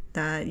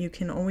 that you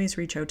can always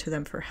reach out to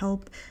them for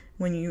help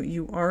when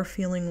you are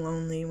feeling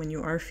lonely, when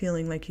you are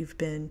feeling like you've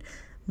been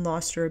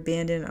lost or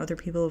abandoned, other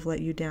people have let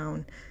you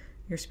down.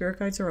 Your spirit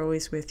guides are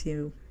always with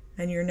you,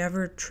 and you're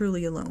never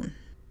truly alone.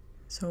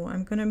 So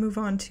I'm going to move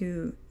on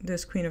to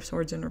this Queen of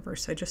Swords in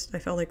reverse. I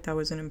felt like that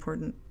was an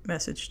important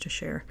message to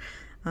share.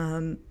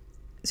 So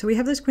we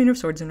have this Queen of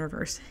Swords in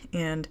reverse,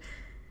 and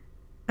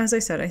as I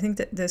said, I think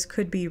that this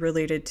could be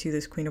related to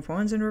this Queen of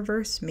Wands in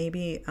reverse.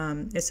 Maybe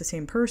it's the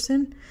same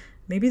person.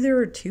 Maybe there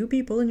are two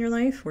people in your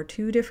life or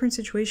two different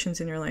situations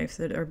in your life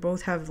that are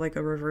both have like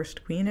a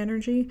reversed queen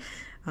energy.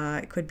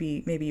 It could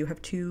be maybe you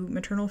have two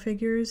maternal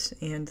figures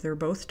and they're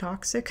both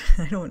toxic.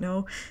 I don't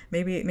know.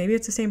 Maybe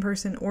it's the same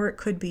person, or it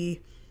could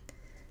be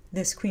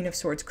this Queen of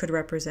Swords could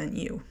represent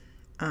you.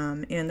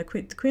 And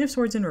the Queen of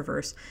Swords in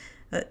reverse.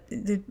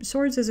 The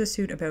Swords is a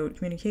suit about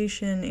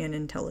communication and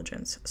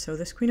intelligence. So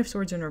this Queen of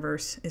Swords in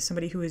reverse is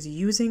somebody who is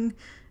using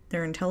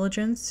their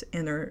intelligence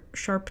and their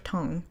sharp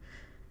tongue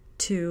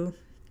to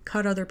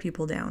cut other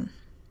people down.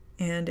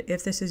 And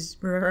if this is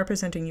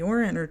representing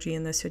your energy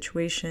in this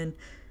situation,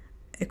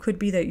 it could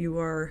be that you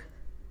are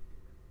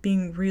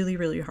being really,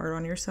 really hard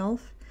on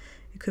yourself.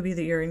 It could be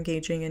that you're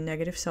engaging in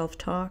negative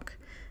self-talk.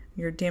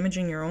 You're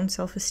damaging your own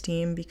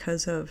self-esteem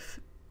because of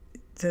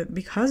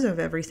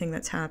everything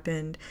that's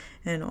happened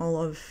and all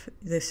of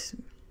these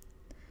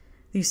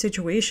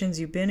situations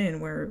you've been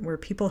in where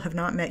people have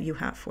not met you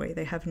halfway.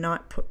 They have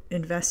not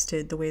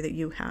invested the way that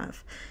you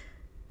have.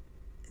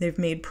 They've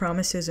made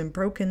promises and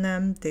broken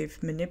them. They've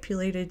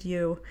manipulated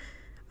you,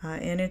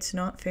 and it's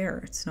not fair.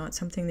 It's not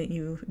something that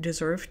you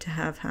deserve to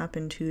have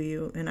happen to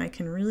you, and I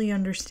can really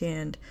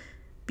understand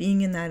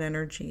being in that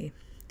energy.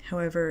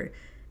 However,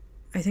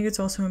 I think it's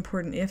also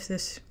important, if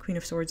this Queen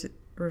of Swords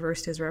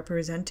reversed is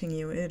representing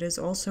you, it is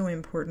also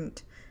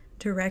important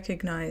to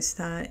recognize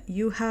that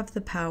you have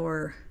the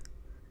power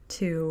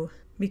to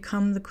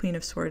become the Queen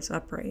of Swords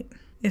upright,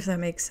 if that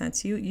makes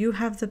sense. You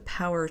have the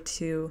power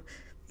to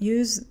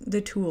use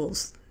the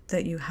tools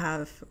that you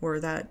have,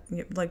 or that,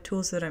 like,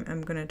 tools that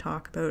I'm going to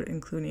talk about,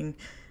 including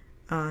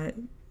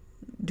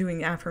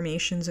doing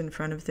affirmations in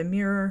front of the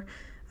mirror.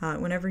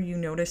 Whenever you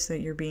notice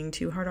that you're being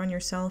too hard on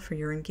yourself or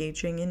you're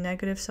engaging in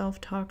negative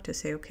self-talk, to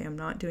say, okay, I'm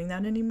not doing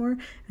that anymore,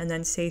 and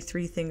then say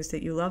 3 things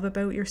that you love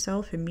about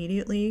yourself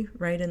immediately,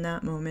 right in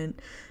that moment.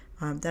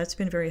 That's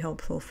been very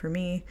helpful for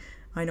me.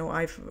 I know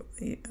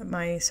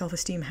my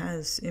self-esteem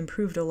has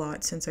improved a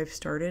lot since I've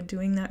started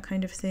doing that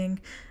kind of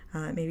thing.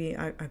 Maybe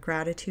a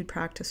gratitude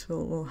practice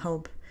will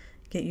help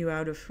get you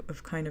out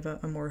of kind of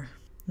a more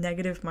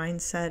negative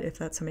mindset, if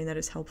that's something that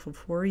is helpful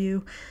for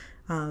you.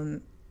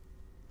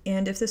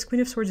 And if this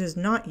Queen of Swords is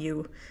not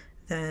you,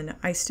 then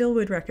I still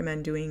would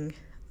recommend doing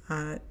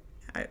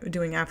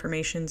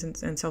affirmations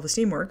and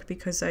self-esteem work,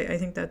 because I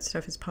think that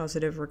stuff is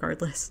positive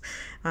regardless.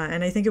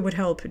 And I think it would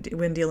help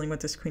when dealing with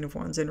this Queen of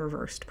Wands in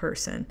reversed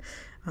person.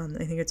 I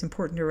think it's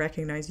important to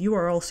recognize you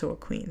are also a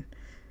queen,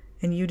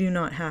 and you do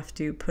not have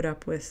to put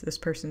up with this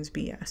person's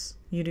BS.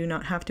 You do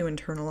not have to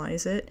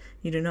internalize it.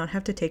 You do not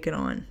have to take it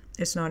on.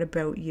 It's not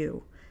about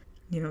you.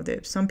 You know,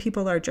 some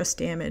people are just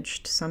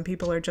damaged. Some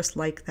people are just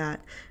like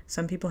that.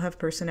 Some people have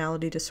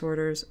personality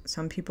disorders.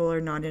 Some people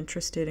are not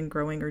interested in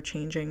growing or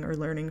changing or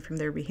learning from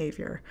their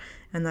behavior.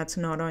 And that's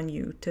not on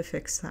you to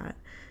fix that.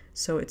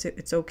 So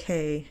it's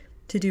okay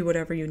to do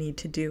whatever you need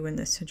to do in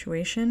this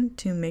situation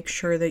to make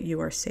sure that you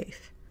are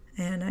safe.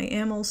 And I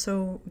am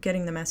also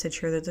getting the message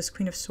here that this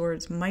Queen of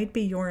Swords might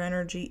be your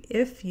energy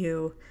if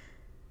you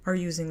are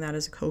using that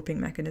as a coping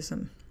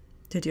mechanism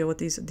to deal with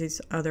these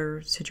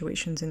other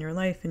situations in your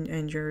life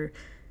and your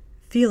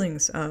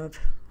feelings of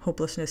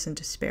hopelessness and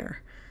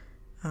despair.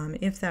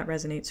 If that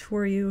resonates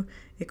for you,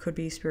 it could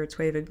be Spirit's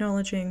way of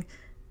acknowledging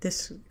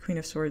this Queen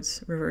of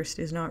Swords reversed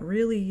is not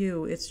really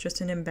you. It's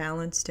just an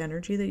imbalanced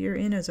energy that you're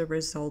in as a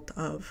result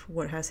of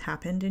what has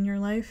happened in your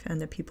life and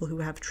the people who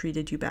have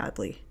treated you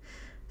badly.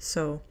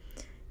 So,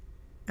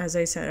 as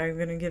I said, I'm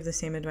going to give the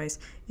same advice.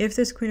 If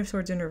this Queen of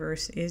Swords in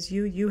reverse is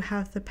you, you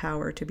have the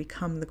power to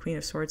become the Queen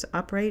of Swords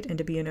upright and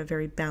to be in a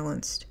very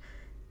balanced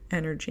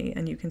energy.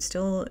 And you can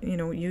still,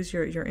 use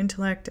your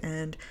intellect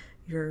and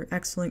your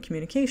excellent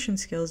communication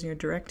skills and your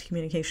direct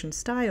communication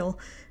style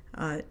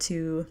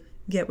to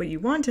get what you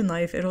want in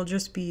life. It'll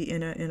just be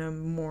in a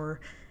more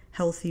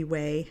healthy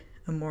way,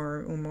 a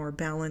more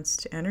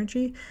balanced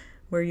energy,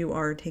 where you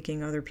are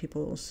taking other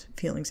people's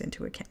feelings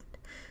into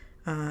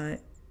account.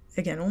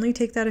 Again, only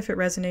take that if it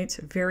resonates.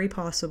 Very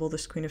possible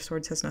this Queen of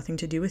Swords has nothing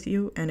to do with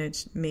you, and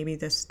it's maybe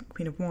this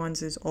Queen of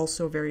Wands is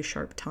also very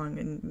sharp-tongued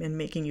and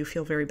making you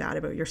feel very bad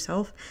about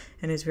yourself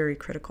and is very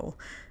critical.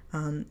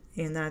 And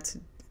that's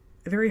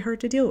very hard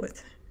to deal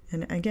with.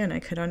 And again, I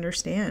could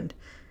understand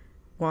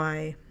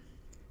why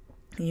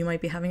you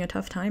might be having a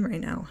tough time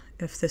right now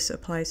if this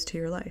applies to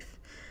your life.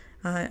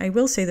 I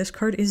will say this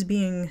card is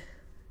being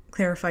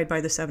clarified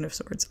by the Seven of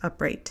Swords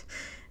upright.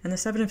 And the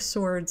Seven of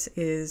Swords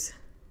is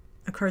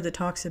a card that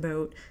talks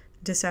about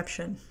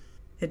deception.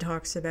 It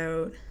talks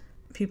about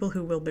people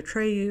who will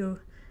betray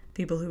you,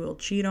 people who will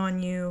cheat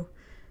on you,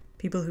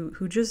 people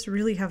who just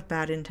really have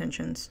bad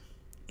intentions.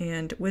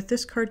 And with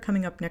this card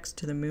coming up next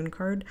to the Moon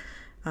card,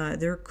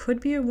 there could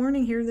be a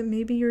warning here that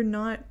maybe you're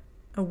not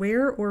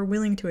aware or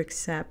willing to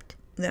accept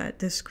that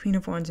this Queen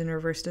of Wands in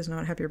reverse does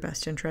not have your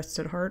best interests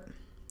at heart.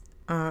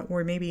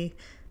 Or maybe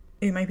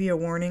it might be a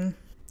warning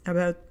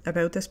about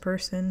this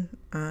person.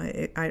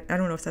 I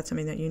don't know if that's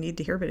something that you need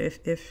to hear, but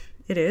if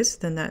it is,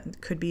 then that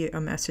could be a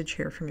message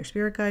here from your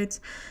spirit guides.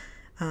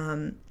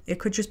 It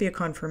could just be a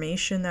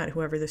confirmation that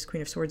whoever this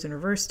Queen of Swords in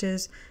reversed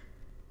is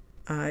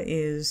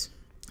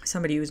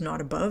somebody who's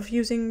not above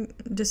using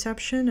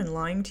deception and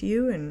lying to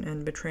you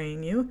and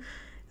betraying you.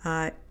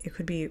 It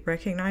could be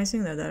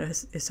recognizing that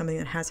is something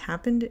that has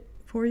happened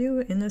for you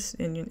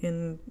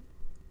in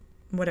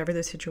whatever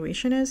the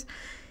situation is.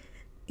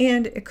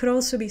 And it could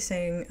also be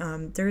saying,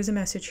 there is a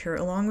message here,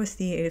 along with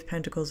the Eight of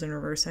Pentacles in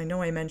reverse. I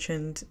know I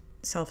mentioned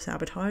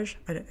self-sabotage.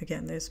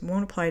 Again, this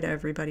won't apply to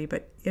everybody,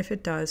 but if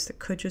it does, it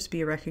could just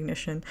be a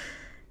recognition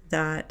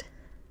that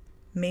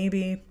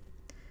maybe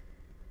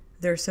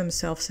there's some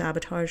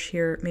self-sabotage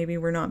here. Maybe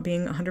we're not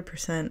being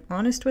 100%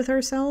 honest with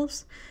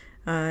ourselves.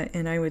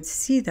 And I would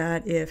see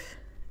that if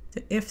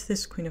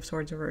this Queen of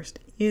Swords reversed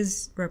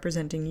is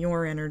representing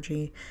your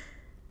energy,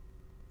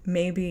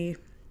 maybe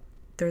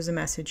there's a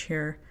message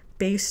here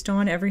based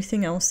on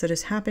everything else that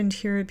has happened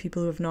here,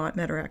 people who have not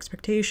met our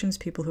expectations,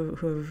 people who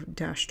have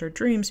dashed our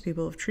dreams,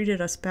 people who have treated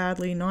us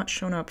badly, not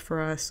shown up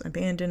for us,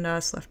 abandoned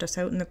us, left us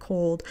out in the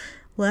cold,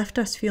 left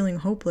us feeling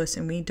hopeless,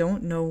 and we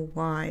don't know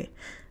why,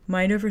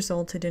 might have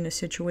resulted in a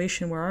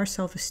situation where our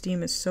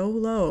self-esteem is so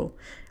low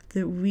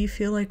that we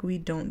feel like we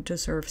don't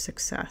deserve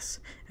success,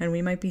 and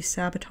we might be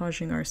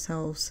sabotaging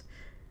ourselves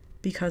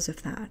because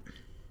of that.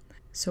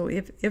 So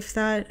if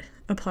that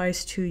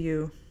applies to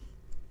you,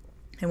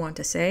 I want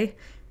to say,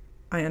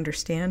 I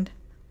understand.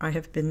 I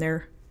have been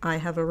there. I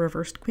have a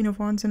reversed Queen of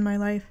Wands in my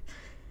life,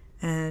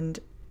 and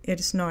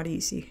it's not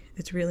easy.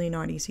 It's really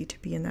not easy to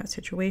be in that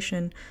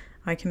situation.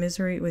 I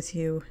commiserate with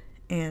you,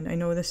 and I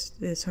know this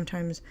is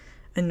sometimes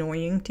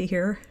annoying to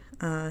hear.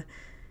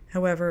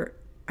 However,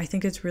 I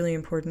think it's really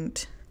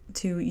important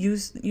to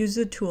use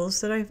the tools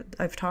that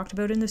I've talked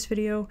about in this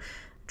video.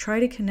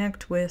 Try to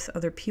connect with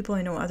other people.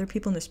 I know other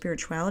people in the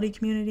spirituality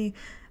community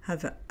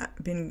have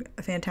been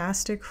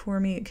fantastic for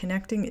me.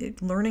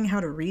 Learning how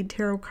to read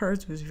tarot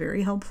cards was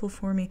very helpful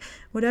for me.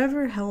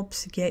 Whatever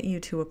helps get you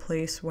to a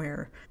place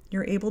where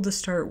you're able to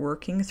start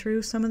working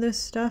through some of this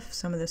stuff,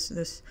 some of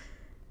this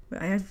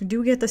I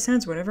do get the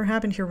sense whatever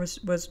happened here was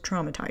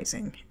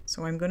traumatizing.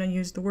 So I'm going to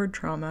use the word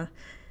trauma.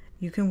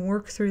 You can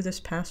work through this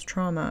past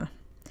trauma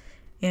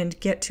and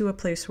get to a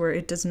place where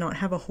it does not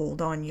have a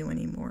hold on you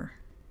anymore.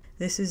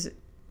 This is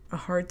a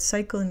hard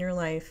cycle in your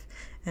life,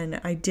 and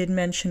I did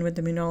mention with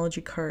the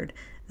Moonology card,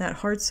 that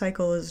hard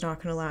cycle is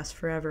not going to last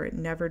forever. It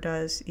never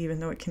does, even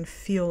though it can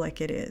feel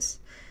like it is.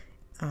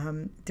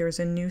 There's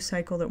a new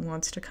cycle that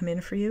wants to come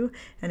in for you,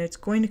 and it's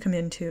going to come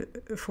into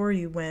for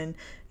you when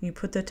you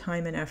put the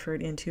time and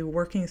effort into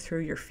working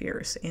through your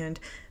fears. And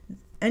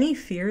any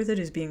fear that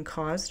is being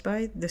caused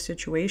by the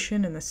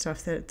situation and the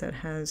stuff that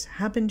has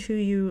happened to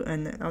you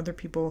and the other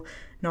people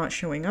not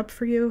showing up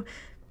for you,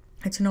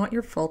 it's not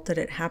your fault that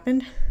it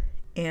happened.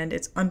 And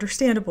it's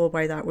understandable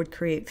why that would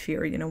create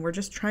fear. You know, we're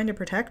just trying to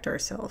protect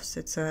ourselves.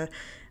 It's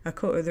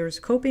there's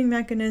coping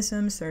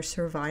mechanisms, there's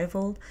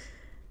survival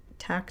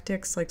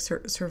tactics, like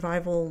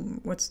survival,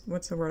 what's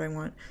the word I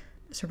want?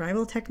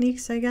 Survival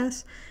techniques, I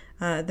guess,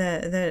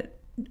 that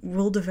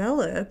will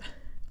develop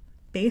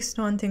based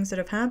on things that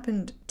have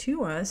happened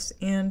to us.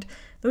 And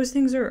those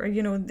things are,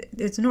 you know,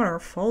 it's not our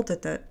fault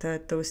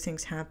that those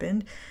things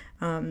happened.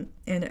 And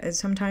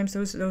sometimes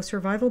those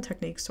survival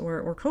techniques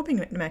or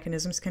coping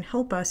mechanisms can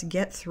help us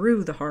get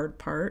through the hard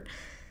part.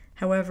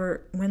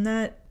 However, when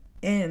that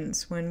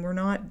ends, when we're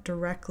not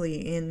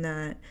directly in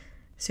that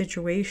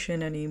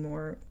situation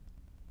anymore,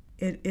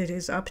 it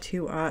is up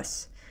to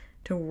us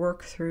to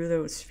work through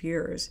those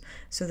fears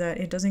so that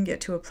it doesn't get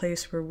to a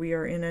place where we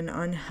are in an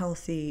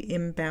unhealthy,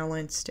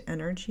 imbalanced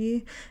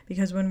energy.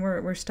 Because when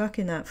we're stuck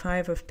in that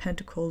Five of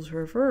Pentacles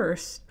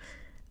reversed,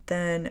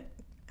 then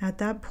at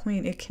that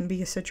point, it can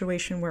be a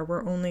situation where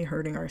we're only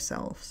hurting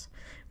ourselves,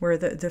 where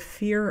the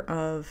fear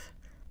of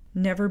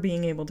never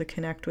being able to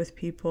connect with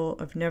people,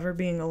 of never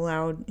being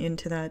allowed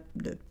into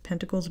the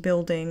Pentacles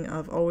building,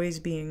 of always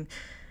being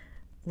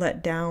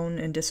let down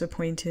and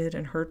disappointed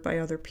and hurt by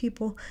other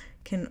people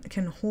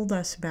can hold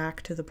us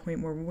back to the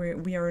point where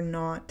we are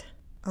not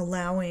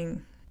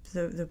allowing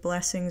the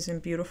blessings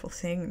and beautiful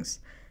things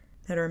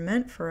that are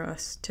meant for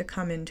us to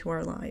come into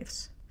our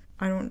lives.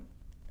 I don't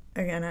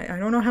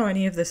know how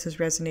any of this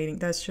is resonating.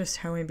 That's just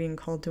how I'm being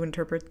called to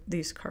interpret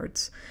these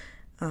cards.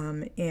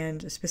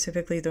 And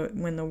specifically,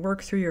 when the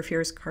Work Through Your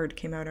Fears card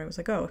came out, I was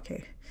like, oh,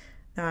 okay,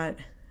 that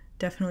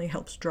definitely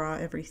helps draw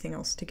everything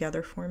else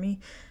together for me.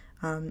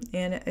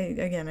 And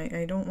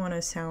I don't want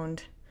to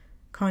sound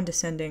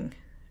condescending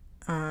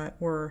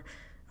or,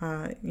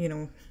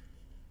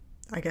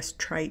 I guess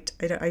trite.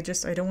 I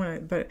don't want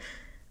to, but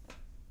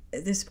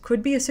this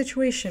could be a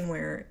situation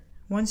where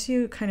once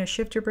you kind of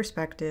shift your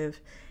perspective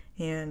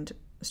and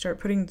start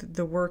putting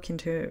the work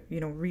into,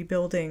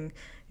 rebuilding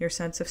your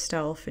sense of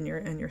self and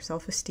your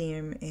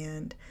self-esteem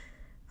and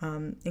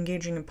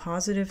engaging in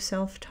positive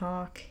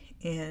self-talk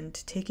and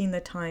taking the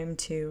time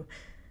to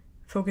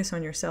focus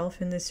on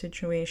yourself in this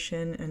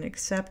situation and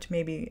accept,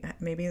 maybe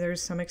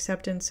there's some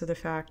acceptance of the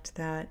fact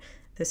that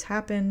this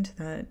happened,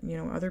 that,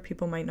 other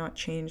people might not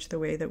change the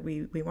way that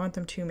we want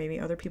them to. Maybe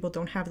other people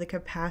don't have the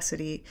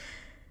capacity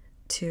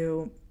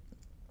to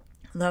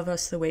love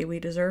us the way we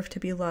deserve to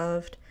be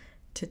loved,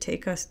 to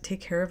take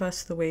care of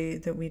us the way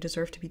that we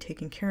deserve to be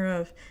taken care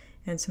of.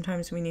 And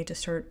sometimes we need to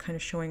start kind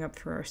of showing up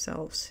for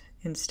ourselves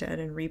instead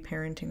and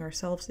reparenting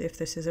ourselves if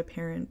this is a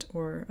parent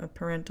or a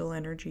parental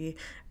energy,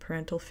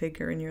 parental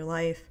figure in your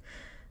life.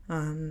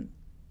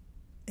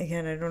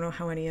 Again, I don't know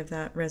how any of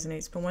that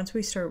resonates, but once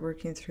we start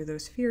working through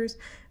those fears,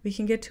 we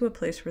can get to a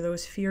place where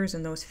those fears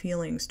and those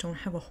feelings don't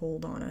have a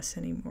hold on us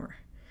anymore.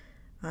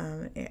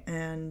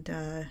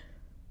 Again,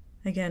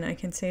 I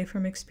can say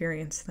from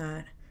experience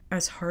that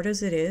as hard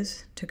as it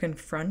is to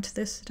confront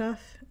this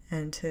stuff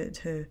and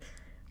to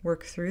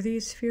work through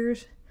these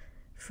fears,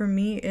 for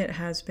me, it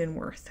has been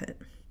worth it.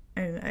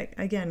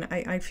 And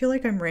I feel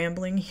like I'm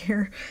rambling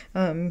here.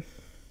 And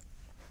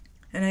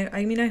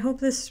I mean, I hope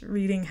this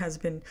reading has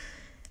been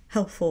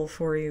helpful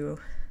for you,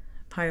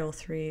 pile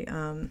 3.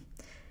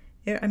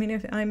 I mean,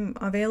 if I'm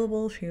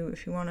available, if you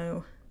want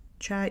to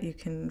chat, you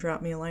can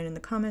drop me a line in the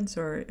comments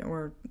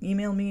or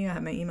email me. I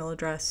have my email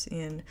address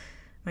in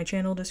my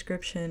channel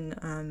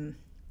description.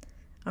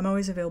 I'm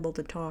always available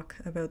to talk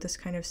about this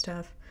kind of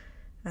stuff.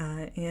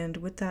 And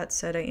with that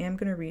said, I am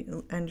going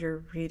to end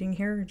your reading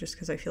here just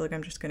because I feel like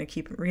I'm just going to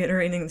keep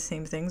reiterating the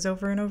same things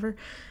over and over.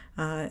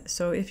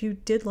 So if you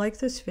did like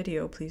this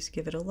video, please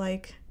give it a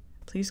like.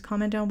 Please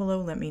comment down below,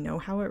 let me know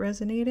how it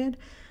resonated.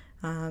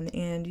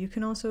 And you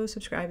can also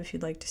subscribe if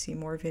you'd like to see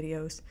more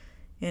videos.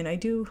 And I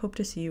do hope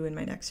to see you in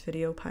my next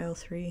video, pile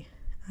 3.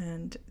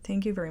 And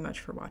thank you very much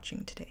for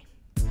watching today.